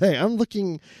to just say, I'm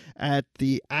looking at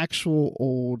the actual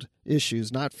old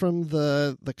issues, not from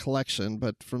the collection,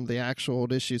 but from the actual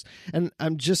old issues. And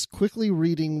I'm just quickly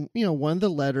reading, one of the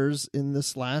letters in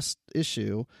this last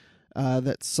issue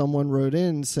that someone wrote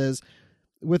in says,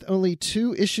 with only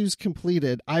 2 issues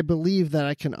completed, I believe that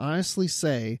I can honestly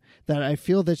say that I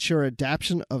feel that your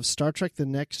adaptation of Star Trek The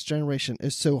Next Generation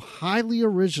is so highly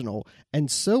original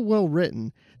and so well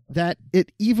written that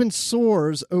it even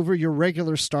soars over your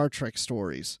regular Star Trek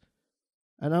stories.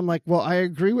 And I'm like, well, I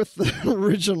agree with the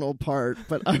original part,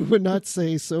 but I would not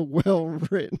say so well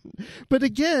written. But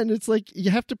again, it's like you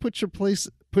have to put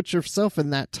yourself in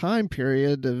that time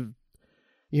period of,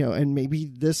 and maybe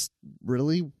this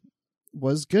really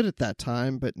was good at that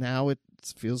time, but now it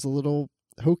feels a little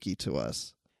hokey to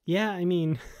us. Yeah, I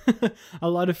mean, a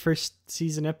lot of first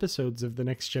season episodes of The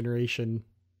Next Generation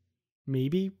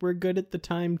maybe were good at the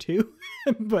time too,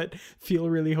 but feel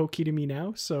really hokey to me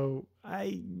now. So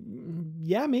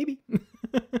maybe.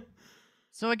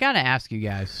 So I gotta ask you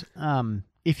guys,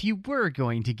 if you were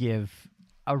going to give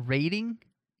a rating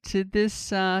to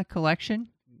this collection,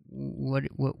 what?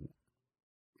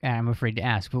 I'm afraid to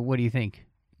ask, but what do you think?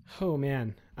 Oh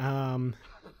man. Do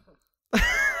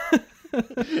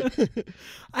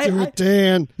it,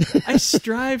 Dan. I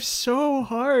strive so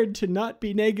hard to not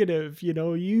be negative.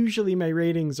 Usually my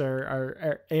ratings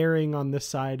are erring on the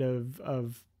side of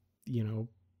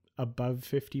above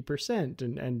 50%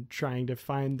 and trying to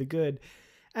find the good.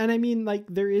 And I mean, like,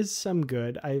 there is some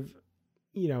good. I've,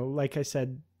 like I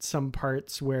said, some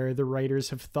parts where the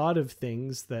writers have thought of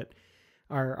things that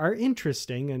are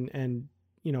interesting and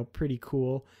pretty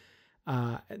cool.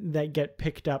 That get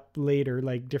picked up later,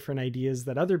 like different ideas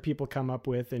that other people come up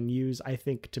with and use, I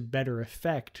think, to better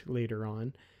effect later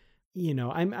on.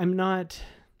 I'm not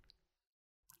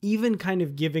even kind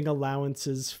of giving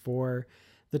allowances for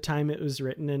the time it was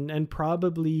written and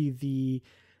probably the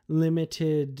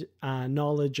limited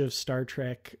knowledge of Star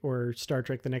Trek, or Star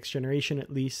Trek The Next Generation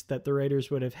at least, that the writers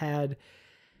would have had.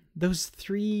 Those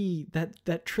 3,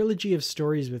 that trilogy of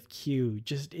stories with Q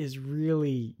just is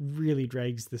really, really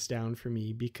drags this down for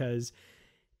me because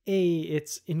A,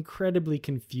 it's incredibly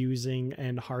confusing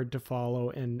and hard to follow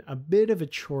and a bit of a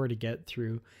chore to get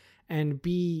through. And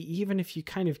B, even if you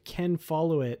kind of can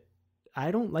follow it,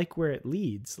 I don't like where it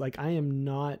leads. Like, I am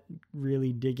not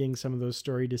really digging some of those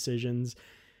story decisions.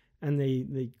 And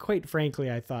they quite frankly,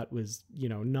 I thought was,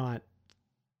 not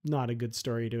a good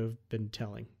story to have been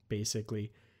telling,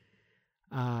 basically.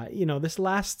 This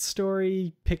last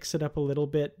story picks it up a little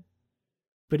bit,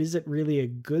 but is it really a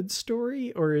good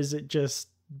story, or is it just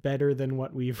better than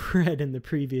what we've read in the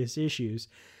previous issues?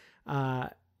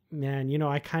 I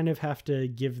kind of have to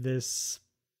give this.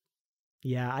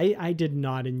 Yeah, I did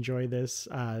not enjoy this.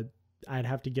 I'd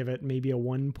have to give it maybe a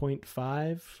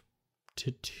 1.5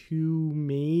 to 2,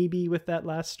 maybe, with that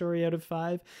last story out of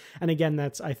 5. And again,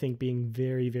 that's, I think, being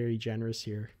very, very generous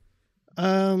here.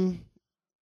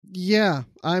 Yeah,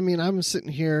 I mean, I'm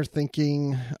sitting here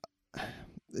thinking,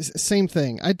 same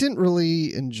thing. I didn't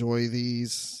really enjoy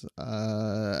these.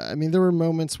 There were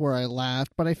moments where I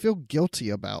laughed, but I feel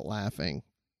guilty about laughing,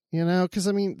 because,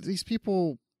 these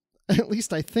people, at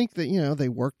least I think that, they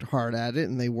worked hard at it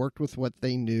and they worked with what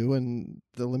they knew and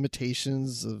the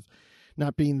limitations of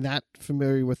not being that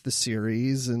familiar with the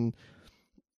series. And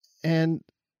I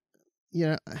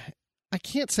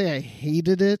can't say I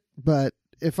hated it, but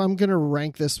if I'm going to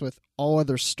rank this with all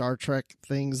other Star Trek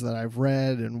things that I've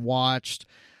read and watched,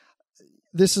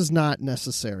 this is not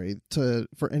necessary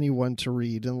for anyone to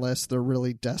read unless they're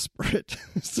really desperate.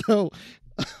 So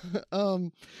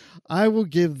I will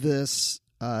give this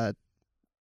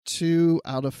 2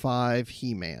 out of 5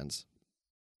 He-Mans.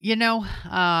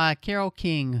 Carole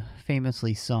King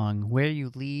famously sung, "Where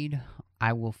you lead,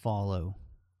 I will follow."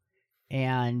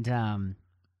 And,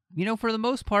 for the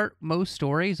most part, most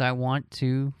stories, I want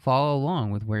to follow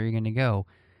along with where you're going to go.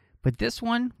 But this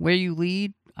one, where you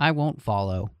lead, I won't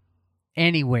follow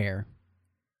anywhere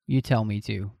you tell me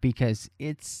to, because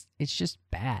it's just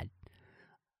bad.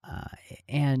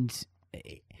 And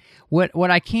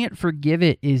what I can't forgive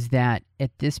it is that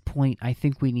at this point, I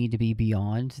think we need to be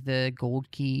beyond the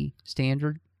gold key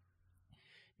standard.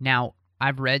 Now,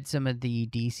 I've read some of the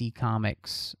DC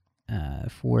comics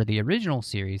for the original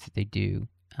series that they do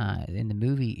in the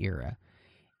movie era,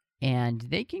 and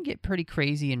they can get pretty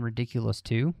crazy and ridiculous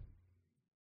too.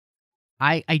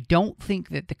 I don't think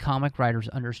that the comic writers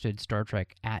understood Star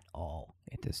Trek at all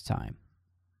at this time.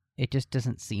 It just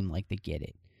doesn't seem like they get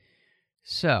it.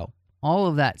 So, all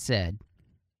of that said,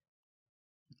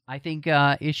 I think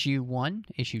issue 1,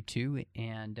 issue 2,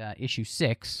 and issue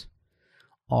 6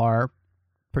 are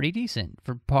pretty decent.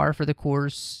 For par for the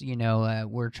course,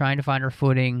 we're trying to find our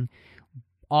footing.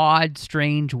 Odd,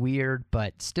 strange, weird,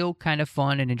 but still kind of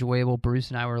fun and enjoyable. Bruce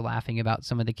and I were laughing about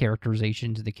some of the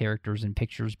characterizations of the characters and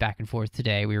pictures back and forth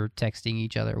today. We were texting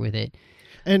each other with it.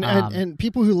 And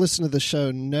people who listen to the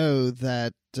show know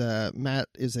that Matt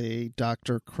is a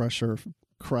Dr.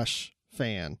 Crush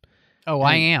fan. Oh,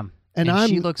 I am. And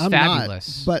she looks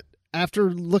fabulous. Not, but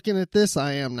after looking at this,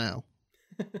 I am now.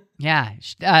 Yeah,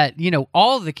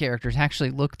 all of the characters actually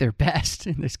look their best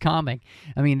in this comic.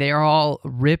 I mean, they are all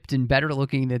ripped and better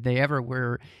looking than they ever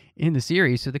were in the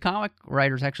series. So the comic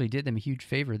writers actually did them a huge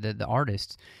favor, the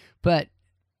artists. But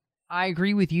I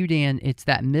agree with you, Dan. It's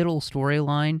that middle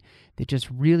storyline that just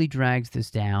really drags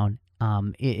this down.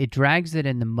 It drags it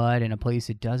in the mud in a place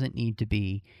it doesn't need to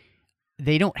be.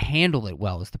 They don't handle it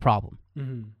well is the problem.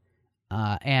 Mm-hmm.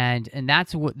 And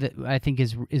that's what I think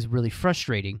is really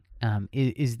frustrating,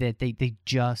 is that they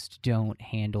just don't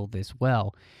handle this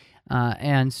well.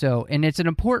 And it's an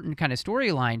important kind of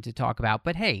storyline to talk about,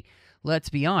 but hey, let's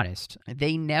be honest.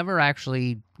 They never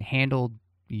actually handled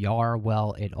Yar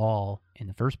well at all in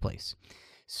the first place.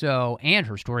 So, and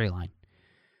her storyline.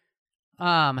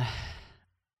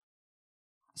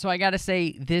 So I gotta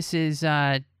say, this is 2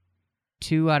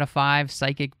 out of 5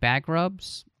 psychic back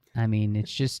rubs. I mean,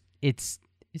 it's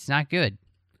not good.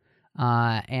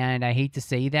 And I hate to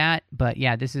say that, but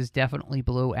yeah, this is definitely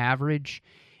below average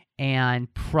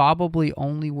and probably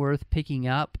only worth picking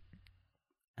up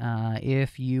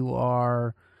if you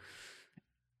are,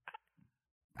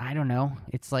 I don't know,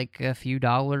 it's like a few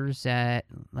dollars at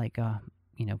like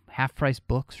half-price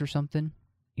books or something.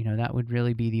 That would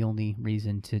really be the only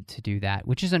reason to do that,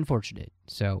 which is unfortunate.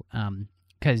 So,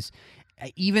 because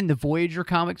even the Voyager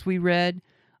comics we read,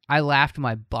 I laughed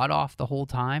my butt off the whole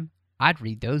time. I'd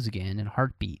read those again in a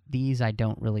heartbeat. These I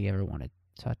don't really ever want to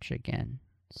touch again.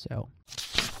 So,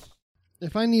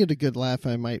 if I needed a good laugh,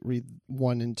 I might read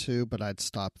 1 and 2, but I'd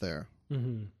stop there.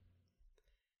 Mm-hmm.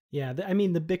 Yeah,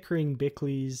 the bickering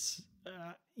Bickleys,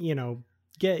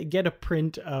 get a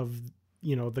print of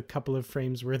the couple of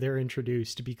frames where they're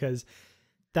introduced, because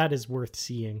that is worth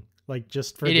seeing. Like,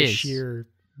 just for sheer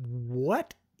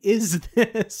what is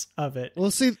this of it. Well,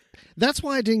 see, that's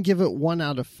why I didn't give it 1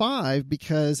 out of 5,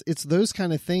 because it's those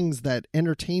kind of things that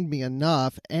entertained me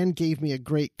enough and gave me a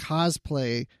great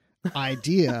cosplay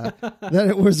idea that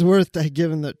it was worth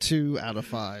giving the 2 out of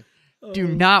 5. Do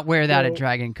not wear that at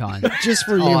Dragon Con. Just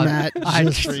for you, Matt.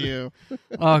 Just for you.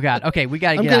 Oh, God. Okay, we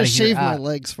got to get out of here. I'm going to shave my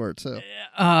legs for it, too.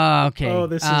 Okay. Oh,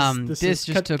 this just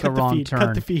took a wrong turn.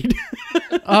 Cut the feed.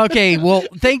 Okay, well,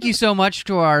 thank you so much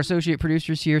to our associate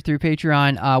producers here through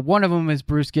Patreon. One of them is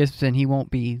Bruce Gibson. He won't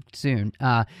be soon.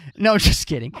 No, just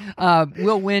kidding.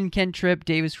 Will Nguyen, Ken Tripp,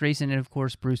 Davis Grayson, and, of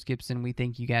course, Bruce Gibson. We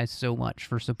thank you guys so much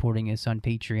for supporting us on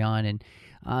Patreon. And,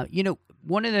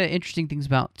 one of the interesting things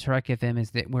about Trek FM is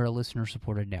that we're a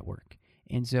listener-supported network.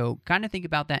 And so kind of think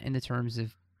about that in the terms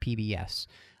of PBS.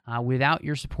 Without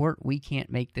your support, we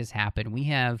can't make this happen. We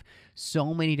have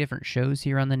so many different shows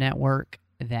here on the network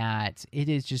that it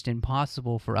is just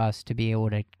impossible for us to be able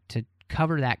to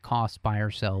cover that cost by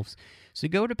ourselves. So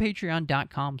go to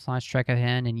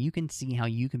patreon.com/TrekFM and you can see how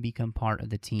you can become part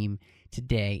of the team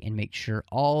today and make sure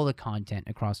all the content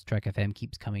across Trek FM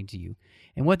keeps coming to you.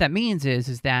 And what that means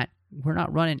is that we're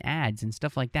not running ads and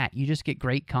stuff like that. You just get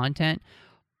great content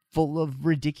full of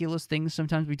ridiculous things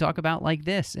sometimes we talk about like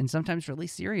this, and sometimes really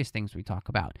serious things we talk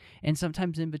about, and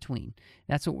sometimes in between.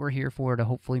 That's what we're here for, to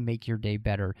hopefully make your day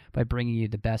better by bringing you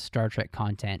the best Star Trek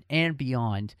content and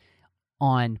beyond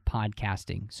on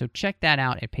podcasting. So check that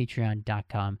out at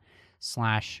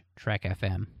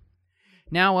patreon.com/TrekFM.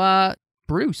 Now,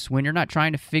 Bruce, when you're not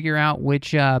trying to figure out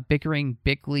which bickering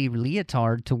Bickley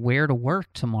leotard to wear to work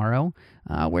tomorrow,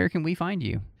 where can we find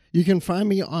you? You can find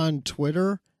me on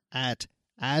Twitter at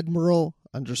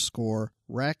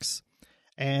Admiral_Rex.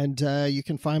 And you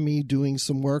can find me doing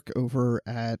some work over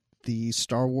at the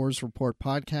Star Wars Report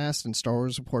podcast and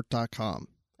StarWarsReport.com.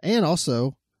 And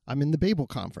also, I'm in the Babel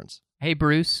Conference. Hey,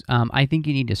 Bruce, I think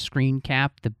you need to screen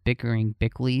cap the bickering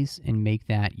Bickleys and make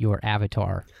that your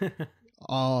avatar.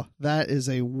 Oh, that is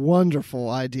a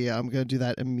wonderful idea. I'm going to do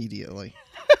that immediately.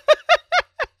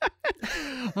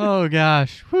 Oh,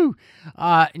 gosh. Whew.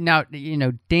 Now,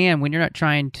 Dan, when you're not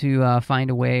trying to find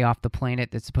a way off the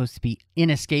planet that's supposed to be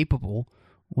inescapable,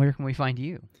 where can we find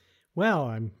you? Well,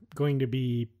 I'm going to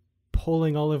be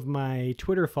polling all of my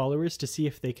Twitter followers to see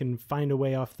if they can find a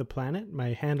way off the planet.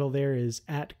 My handle there is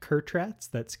 @Kertrats.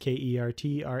 That's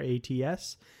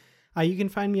KERTRATS. You can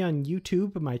find me on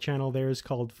YouTube. My channel there is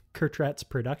called Kertrats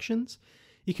Productions.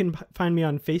 You can find me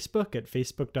on Facebook at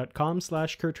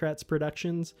facebook.com/Kertrats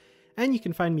Productions. And you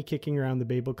can find me kicking around the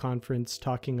Babel Conference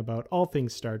talking about all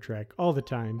things Star Trek all the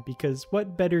time, because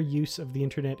what better use of the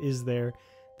internet is there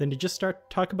than to just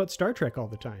talk about Star Trek all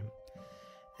the time?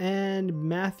 And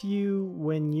Matthew,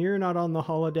 when you're not on the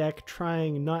holodeck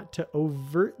trying not to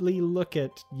overtly look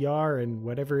at Yar and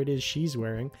whatever it is she's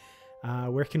wearing,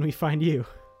 where can we find you?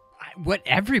 What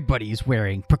everybody's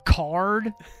wearing.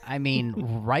 Picard, I mean,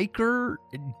 Riker,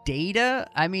 Data,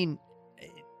 I mean,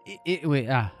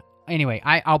 anyway,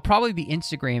 I'll probably be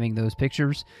Instagramming those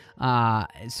pictures,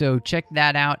 so check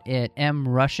that out at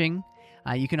mrushing.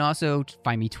 You can also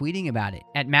find me tweeting about it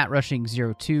at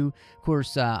mattrushing02. Of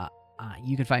course,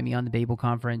 you can find me on the Babel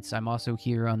Conference. I'm also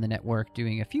here on the network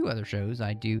doing a few other shows.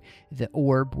 I do The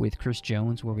Orb with Chris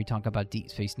Jones, where we talk about Deep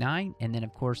Space Nine. And then,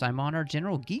 of course, I'm on our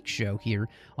General Geek show here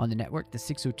on the network, the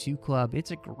 602 Club.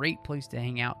 It's a great place to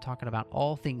hang out, talking about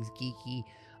all things geeky.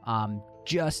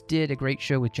 Just did a great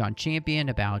show with John Champion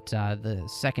about the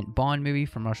second Bond movie,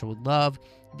 From Russia with Love.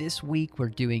 This week, we're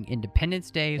doing Independence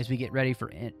Day as we get ready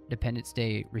for Independence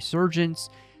Day Resurgence.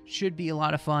 Should be a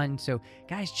lot of fun. So,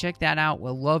 guys, check that out.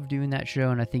 We'll love doing that show,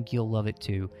 and I think you'll love it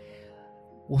too.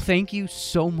 Well, thank you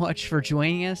so much for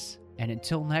joining us. And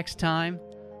until next time,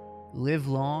 live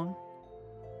long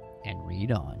and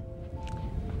read on.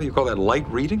 What do you call that, light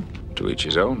reading? To each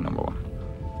his own, number one.